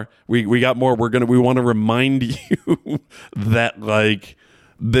more. We got more. We want to remind you that, like,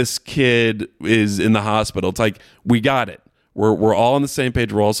 this kid is in the hospital. It's like, we got it. We're all on the same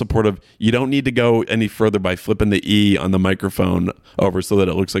page. We're all supportive. You don't need to go any further by flipping the E on the microphone over so that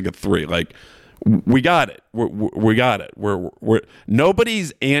it looks like a 3. Like, we got it. We got it. We're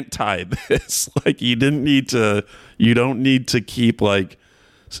nobody's anti this. Like, you don't need to keep like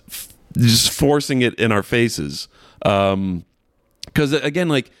just forcing it in our faces. Because again,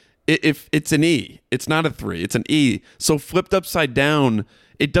 like, if it's an E, it's not a 3, it's an E. So flipped upside down,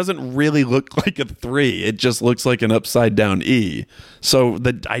 it doesn't really look like a 3. It just looks like an upside down E. So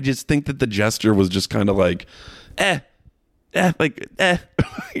I just think that the gesture was just kind of like, all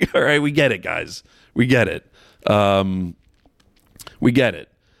right, we get it, guys. We get it. We get it.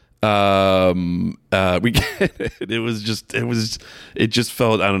 We get it. It just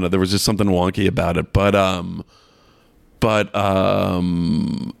felt, I don't know, there was just something wonky about it. But what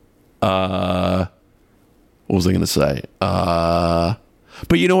was I going to say?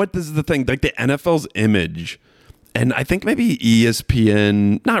 But you know what? This is the thing. Like, the NFL's image, and I think maybe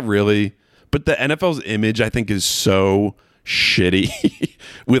ESPN, not really, but the NFL's image, I think, is so shitty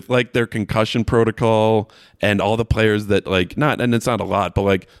with like their concussion protocol and all the players that and it's not a lot, but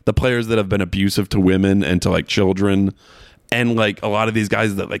like the players that have been abusive to women and to like children, and like a lot of these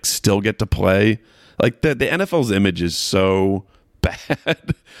guys that like still get to play. Like, the NFL's image is so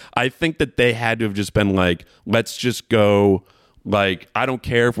bad. I think that they had to have just been like, let's just go. Like, I don't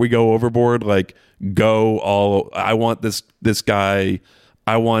care if we go overboard. Like, go all. I want this guy.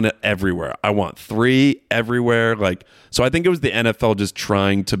 I want it everywhere. I want 3 everywhere. Like, so I think it was the NFL just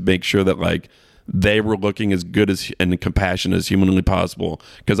trying to make sure that like they were looking as good as and compassionate as humanly possible.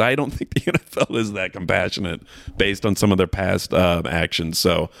 Because I don't think the NFL is that compassionate based on some of their past actions.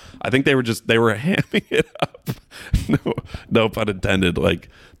 So I think they were hamming it up. No pun intended. Like,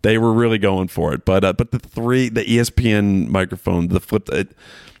 they were really going for it. But the ESPN microphone, the flip,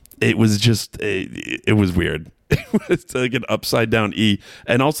 it was just it was weird. It was like an upside down E,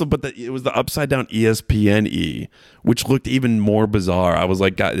 and also, it was the upside down ESPN E, which looked even more bizarre. I was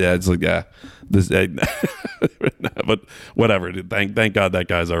like, God, yeah, it's like, yeah, this, but whatever. Thank God that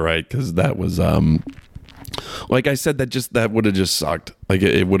guy's all right, because that was like I said, that would have just sucked. Like,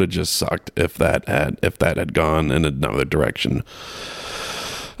 it would have just sucked if that had gone in another direction.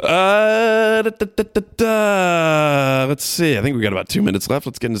 Let's see. I think we got about 2 minutes left.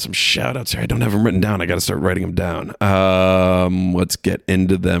 Let's get into some shout outs here. I don't have them written down. I got to start writing them down. Let's get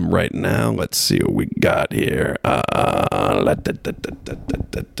into them right now. Let's see what we got here. All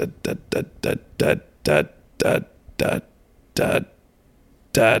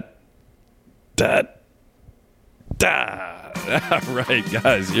right,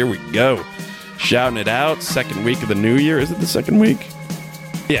 guys, here we go. Shouting it out. Second week of the new year. Is it the second week?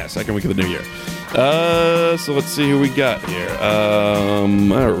 Yeah, second week of the new year. So let's see who we got here.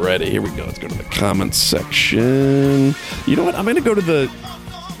 Alrighty, here we go. Let's go to the comments section. You know what? I'm gonna go to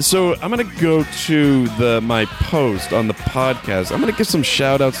my post on the podcast. I'm gonna give some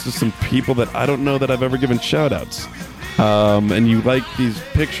shout outs to some people that I don't know that I've ever given shout outs. And you like these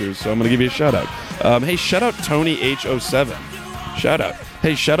pictures, so I'm gonna give you a shout out. Hey, shout out Tony H07. Shout out.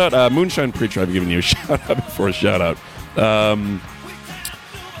 Hey, shout out Moonshine Preacher. I've given you a shout out before a shout out.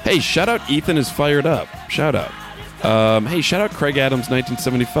 Hey, shout out Ethan is fired up. Shout out. Hey, shout out Craig Adams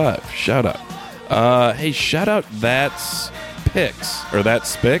 1975. Shout out. Hey, shout out That's Pix or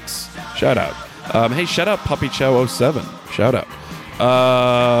That's Spix. Shout out. Hey, shout out Puppy Chow 07. Shout out.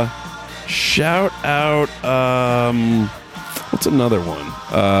 Shout out. What's another one?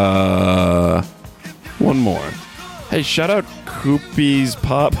 One more. Hey, shout out Koopy's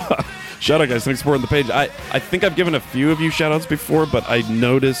Pop. Shout out, guys. Thanks for supporting the page. I think I've given a few of you shout outs before, but I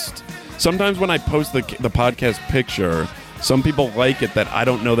noticed sometimes when I post the podcast picture, some people like it that I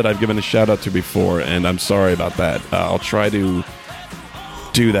don't know that I've given a shout out to before, and I'm sorry about that. I'll try to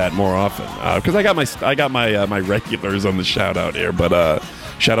do that more often because I got my regulars on the shout out here. But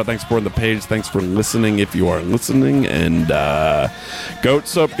shout out, thanks for supporting the page. Thanks for listening if you are listening. And Goat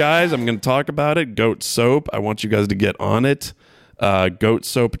Soap, guys, I'm going to talk about it. Goat Soap. I want you guys to get on it.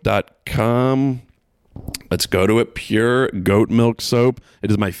 Goatsoap.com. Let's go to it. Pure goat milk soap. It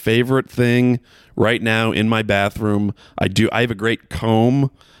is my favorite thing right now in my bathroom. I have a great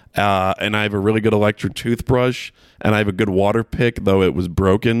comb, and I have a really good electric toothbrush, and I have a good water pick, though it was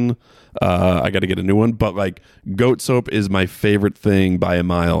broken. I got to get a new one. But like, goat soap is my favorite thing by a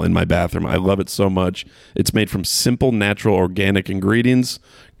mile in my bathroom. I love it so much. It's made from simple, natural, organic ingredients: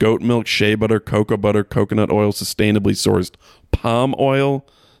 goat milk, shea butter, cocoa butter, coconut oil, sustainably sourced palm oil,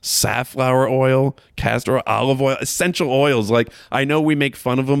 safflower oil, castor oil, olive oil, essential oils. Like, I know we make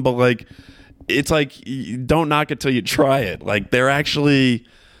fun of them, but like, it's like, don't knock it till you try it. Like, they're actually,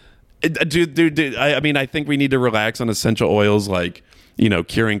 dude. I mean, I think we need to relax on essential oils, like, you know,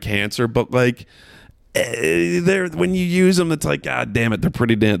 curing cancer, but like, they're, when you use them, it's like, God damn it, they're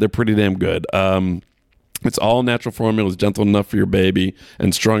pretty damn good. It's all natural formulas, gentle enough for your baby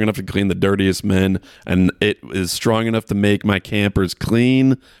and strong enough to clean the dirtiest men. And it is strong enough to make my campers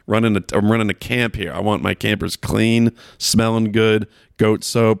clean. I'm running a camp here. I want my campers clean, smelling good. Goat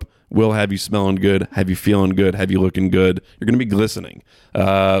soap will have you smelling good, have you feeling good, have you looking good. You're going to be glistening.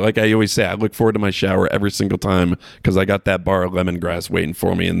 Like I always say, I look forward to my shower every single time because I got that bar of lemongrass waiting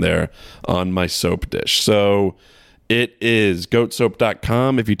for me in there on my soap dish. So it is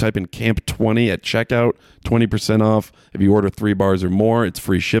goatsoap.com. If you type in CAMP20 at checkout, 20% off. If you order 3 bars or more, it's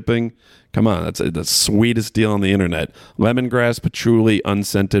free shipping. Come on, that's the sweetest deal on the internet. Lemongrass, patchouli,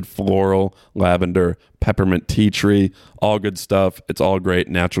 unscented, floral, lavender, peppermint, tea tree, all good stuff. It's all great.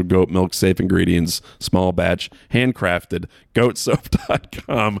 Natural goat milk, safe ingredients, small batch, handcrafted.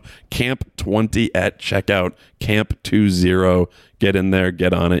 Goatsoap.com. CAMP20 at checkout. CAMP20. Get in there,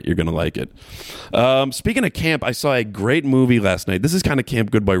 get on it. You're going to like it. Speaking of camp, I saw a great movie last night. This is kind of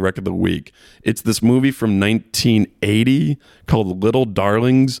Camp Goodbye Wreck of the Week. It's this movie from 1980 called Little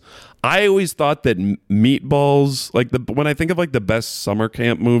Darlings. I always thought that Meatballs, like when I think of like the best summer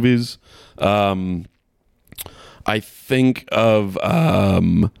camp movies, I think of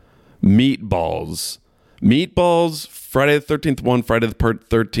Meatballs. Meatballs, Friday the 13th 1, Friday the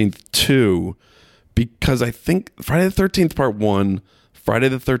 13th 2, because I think Friday the 13th Part 1, Friday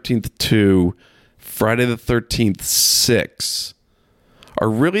the 13th 2, Friday the 13th 6 are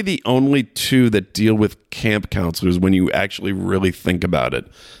really the only 2 that deal with camp counselors when you actually really think about it.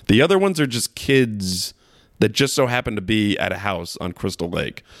 The other ones are just kids that just so happen to be at a house on Crystal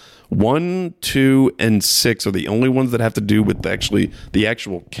Lake. 1, 2, and 6 are the only ones that have to do with the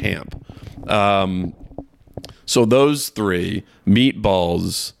actual camp. So those 3,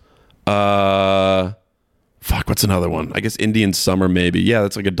 Meatballs, what's another one? I guess Indian Summer, maybe. Yeah,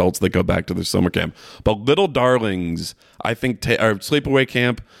 that's like adults that go back to their summer camp. But Little Darlings, I think, or Sleepaway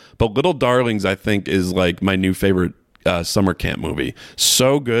Camp, but Little Darlings, I think, is like my new favorite summer camp movie.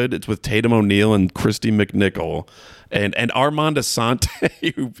 So good. It's with Tatum O'Neal and Christy McNichol. And Armand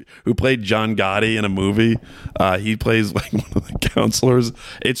Assante, who played John Gotti in a movie, he plays like one of the counselors.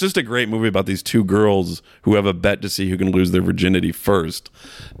 It's just a great movie about these 2 girls who have a bet to see who can lose their virginity first.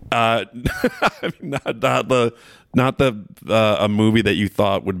 I mean, not a movie that you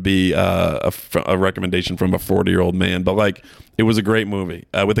thought would be a recommendation from a 40-year-old man, but like it was a great movie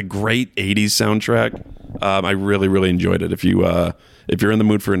with a great 80s soundtrack. I really, really enjoyed it. If you're in the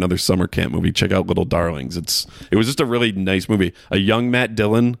mood for another summer camp movie, check out Little Darlings. It was just a really nice movie. A young Matt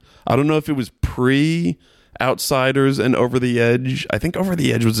Dillon. I don't know if it was pre Outsiders and Over the Edge. I think Over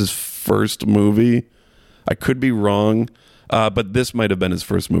the Edge was his first movie. I could be wrong, but this might have been his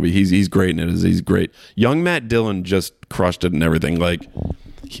first movie. He's great in it. He's great. Young Matt Dillon just crushed it and everything. Like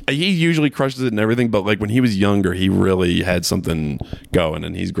he usually crushes it and everything, but like when he was younger, he really had something going,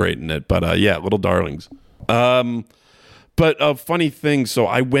 and he's great in it. But yeah, Little Darlings. But a funny thing, so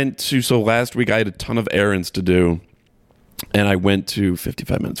last week I had a ton of errands to do, and I went to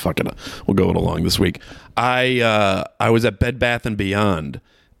 55 minutes. Fuck it, we'll go along this week. I was at Bed Bath & Beyond,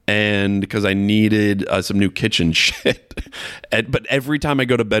 and because I needed some new kitchen shit. But every time I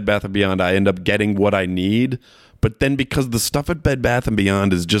go to Bed Bath & Beyond, I end up getting what I need. But then because the stuff at Bed Bath &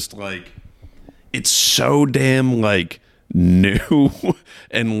 Beyond is just like, it's so damn like new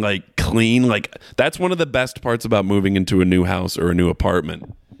and like clean. Like that's one of the best parts about moving into a new house or a new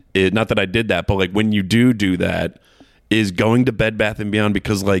apartment. Not that I did that, but like when you do that, is going to Bed Bath & Beyond,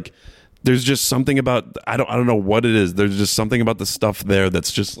 because like there's just something about, I don't know what it is. There's just something about the stuff there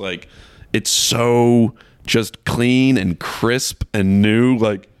that's just like, it's so just clean and crisp and new.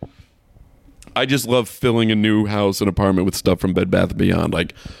 Like I just love filling a new house and apartment with stuff from Bed Bath & Beyond.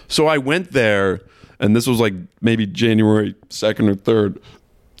 Like, so I went there, and this was like maybe January 2nd or 3rd.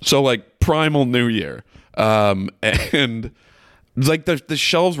 So like primal New Year. And like the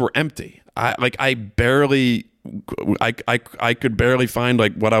shelves were empty. I barely I could barely find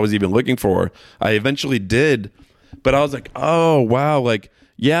like what I was even looking for. I eventually did, but I was like, oh wow, like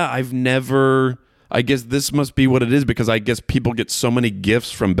yeah, I guess this must be what it is, because I guess people get so many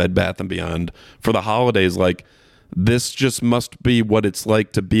gifts from Bed Bath & Beyond for the holidays. Like, this just must be what it's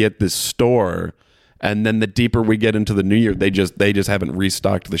like to be at this store. And then the deeper we get into the new year, they just haven't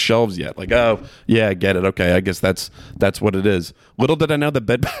restocked the shelves yet. Like, oh yeah, I get it. Okay, I guess that's what it is. Little did I know that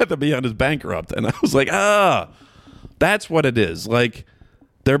Bed Bath & Beyond is bankrupt, and I was like, that's what it is. Like,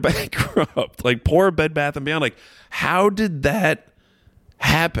 they're bankrupt. Like, poor Bed Bath & Beyond. Like, how did that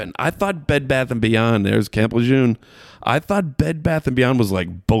happen? I thought Bed Bath & Beyond, there's Camp Lejeune, I thought Bed Bath & Beyond was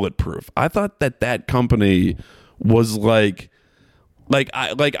like bulletproof. I thought that company was like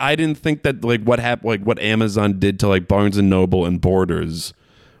I didn't think that like what happened, like what Amazon did to like Barnes and Noble and Borders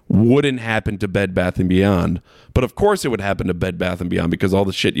wouldn't happen to Bed Bath & Beyond. But of course it would happen to Bed Bath & Beyond, because all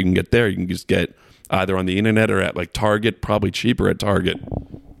the shit you can get there, you can just get either on the internet or at like Target, probably cheaper at Target.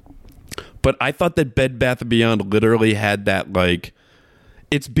 But I thought that Bed Bath & Beyond literally had that, like,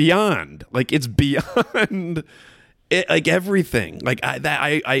 it's beyond it, like everything. Like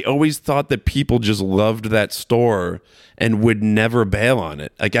I always thought that people just loved that store and would never bail on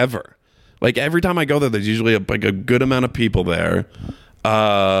it, like ever. Like every time I go there, there's usually a good amount of people there.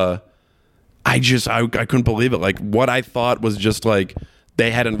 I couldn't believe it. Like what I thought was just like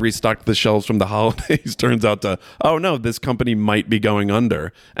they hadn't restocked the shelves from the holidays turns out to, oh no, this company might be going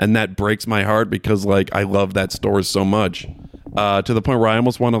under, and that breaks my heart, because like I love that store so much. To the point where I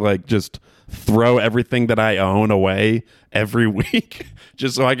almost want to like just throw everything that I own away every week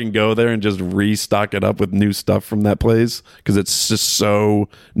just so I can go there and just restock it up with new stuff from that place, because it's just so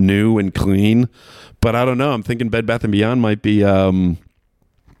new and clean. But I don't know. I'm thinking Bed Bath & Beyond might be I'm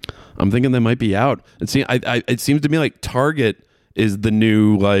thinking they might be out. And see, it seems to me like Target is the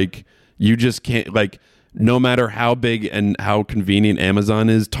new, like, you just can't, like, no matter how big and how convenient Amazon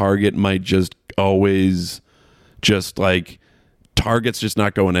is, Target might just always just like, Target's just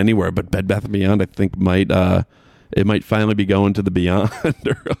not going anywhere. But Bed Bath & Beyond, I think, might it might finally be going to the beyond.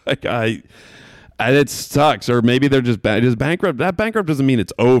 Or like it sucks. Or maybe they're just bankrupt. That bankrupt doesn't mean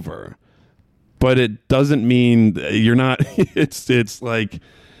it's over, but it doesn't mean you're not. It's like,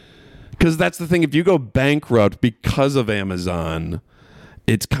 because that's the thing. If you go bankrupt because of Amazon,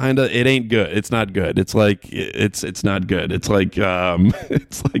 it's kind of, it ain't good. It's not good. It's like it's not good. It's like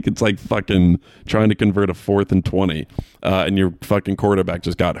it's like fucking trying to convert a 4th and 20, and your fucking quarterback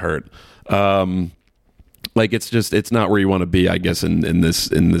just got hurt. Like it's not where you want to be, I guess, in this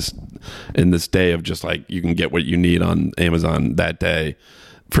day of just like you can get what you need on Amazon that day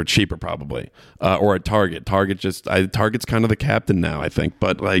for cheaper probably, or at Target. Target's kind of the captain now, I think.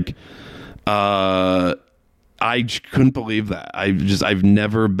 But like, I couldn't believe that. I've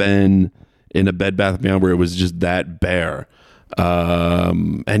never been in a Bed Bath & Beyond where it was just that bare.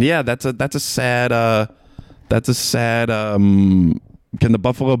 And yeah, that's a sad. Can the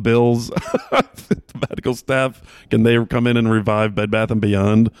Buffalo Bills, the medical staff, can they come in and revive Bed Bath &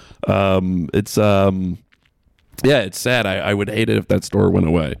 Beyond? It's it's sad. I would hate it if that store went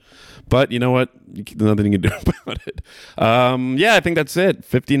away. But you know what? There's nothing you can do about it. I think that's it.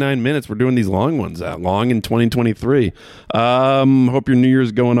 59 minutes. We're doing these long ones out. Long in 2023. Hope your New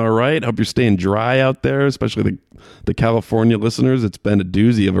Year's going all right. Hope you're staying dry out there, especially the California listeners. It's been a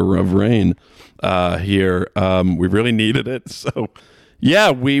doozy of rain here. We really needed it. So,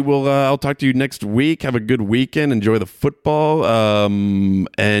 yeah, we will. I'll talk to you next week. Have a good weekend. Enjoy the football.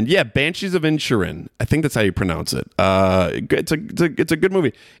 And yeah, Banshees of Inisherin. I think that's how you pronounce it. It's a good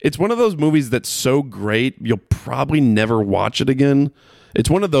movie. It's one of those movies that's so great you'll probably never watch it again. It's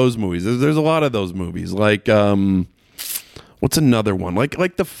one of those movies. There's a lot of those movies. Like what's another one?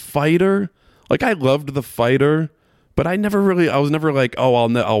 Like The Fighter. Like I loved The Fighter, but I was never like, oh,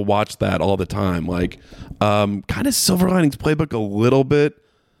 I'll watch that all the time. Like, kind of Silver Linings Playbook a little bit.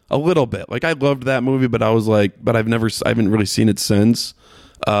 Like I loved that movie, but I was like, but I haven't really seen it since.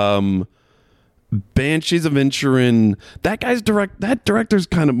 Banshees of Inisherin. That director's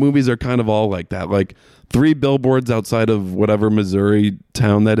kind of movies are kind of all like that. Like 3 Billboards Outside of whatever Missouri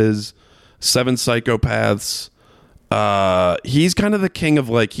town that is. 7 Psychopaths. He's kind of the king of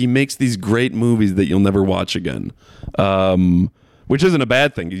like, he makes these great movies that you'll never watch again. Which isn't a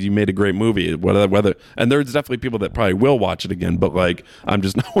bad thing because you made a great movie, whether, and there's definitely people that probably will watch it again, but like, I'm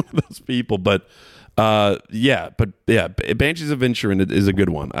just not one of those people. But Banshees of Inisherin is a good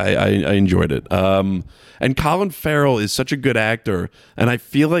one. I enjoyed it. And Colin Farrell is such a good actor, and I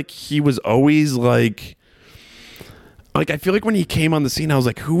feel like he was always like I feel like when he came on the scene, I was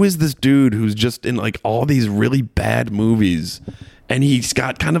like, who is this dude who's just in like all these really bad movies, and he's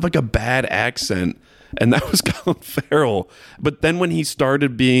got kind of like a bad accent, and that was Colin Farrell. But then when he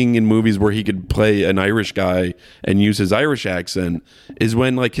started being in movies where he could play an Irish guy and use his Irish accent, is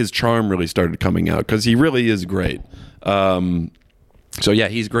when like his charm really started coming out, because he really is great. So yeah,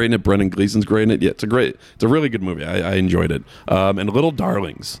 he's great in it. Brendan Gleeson's great in it. Yeah, it's a really good movie. I enjoyed it. And Little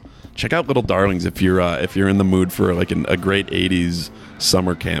Darlings. Check out Little Darlings if you're in the mood for like a great '80s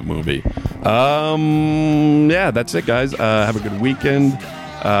summer camp movie. Yeah, that's it, guys. Have a good weekend.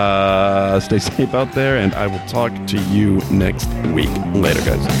 Stay safe out there, and I will talk to you next week. Later,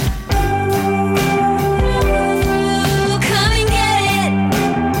 guys.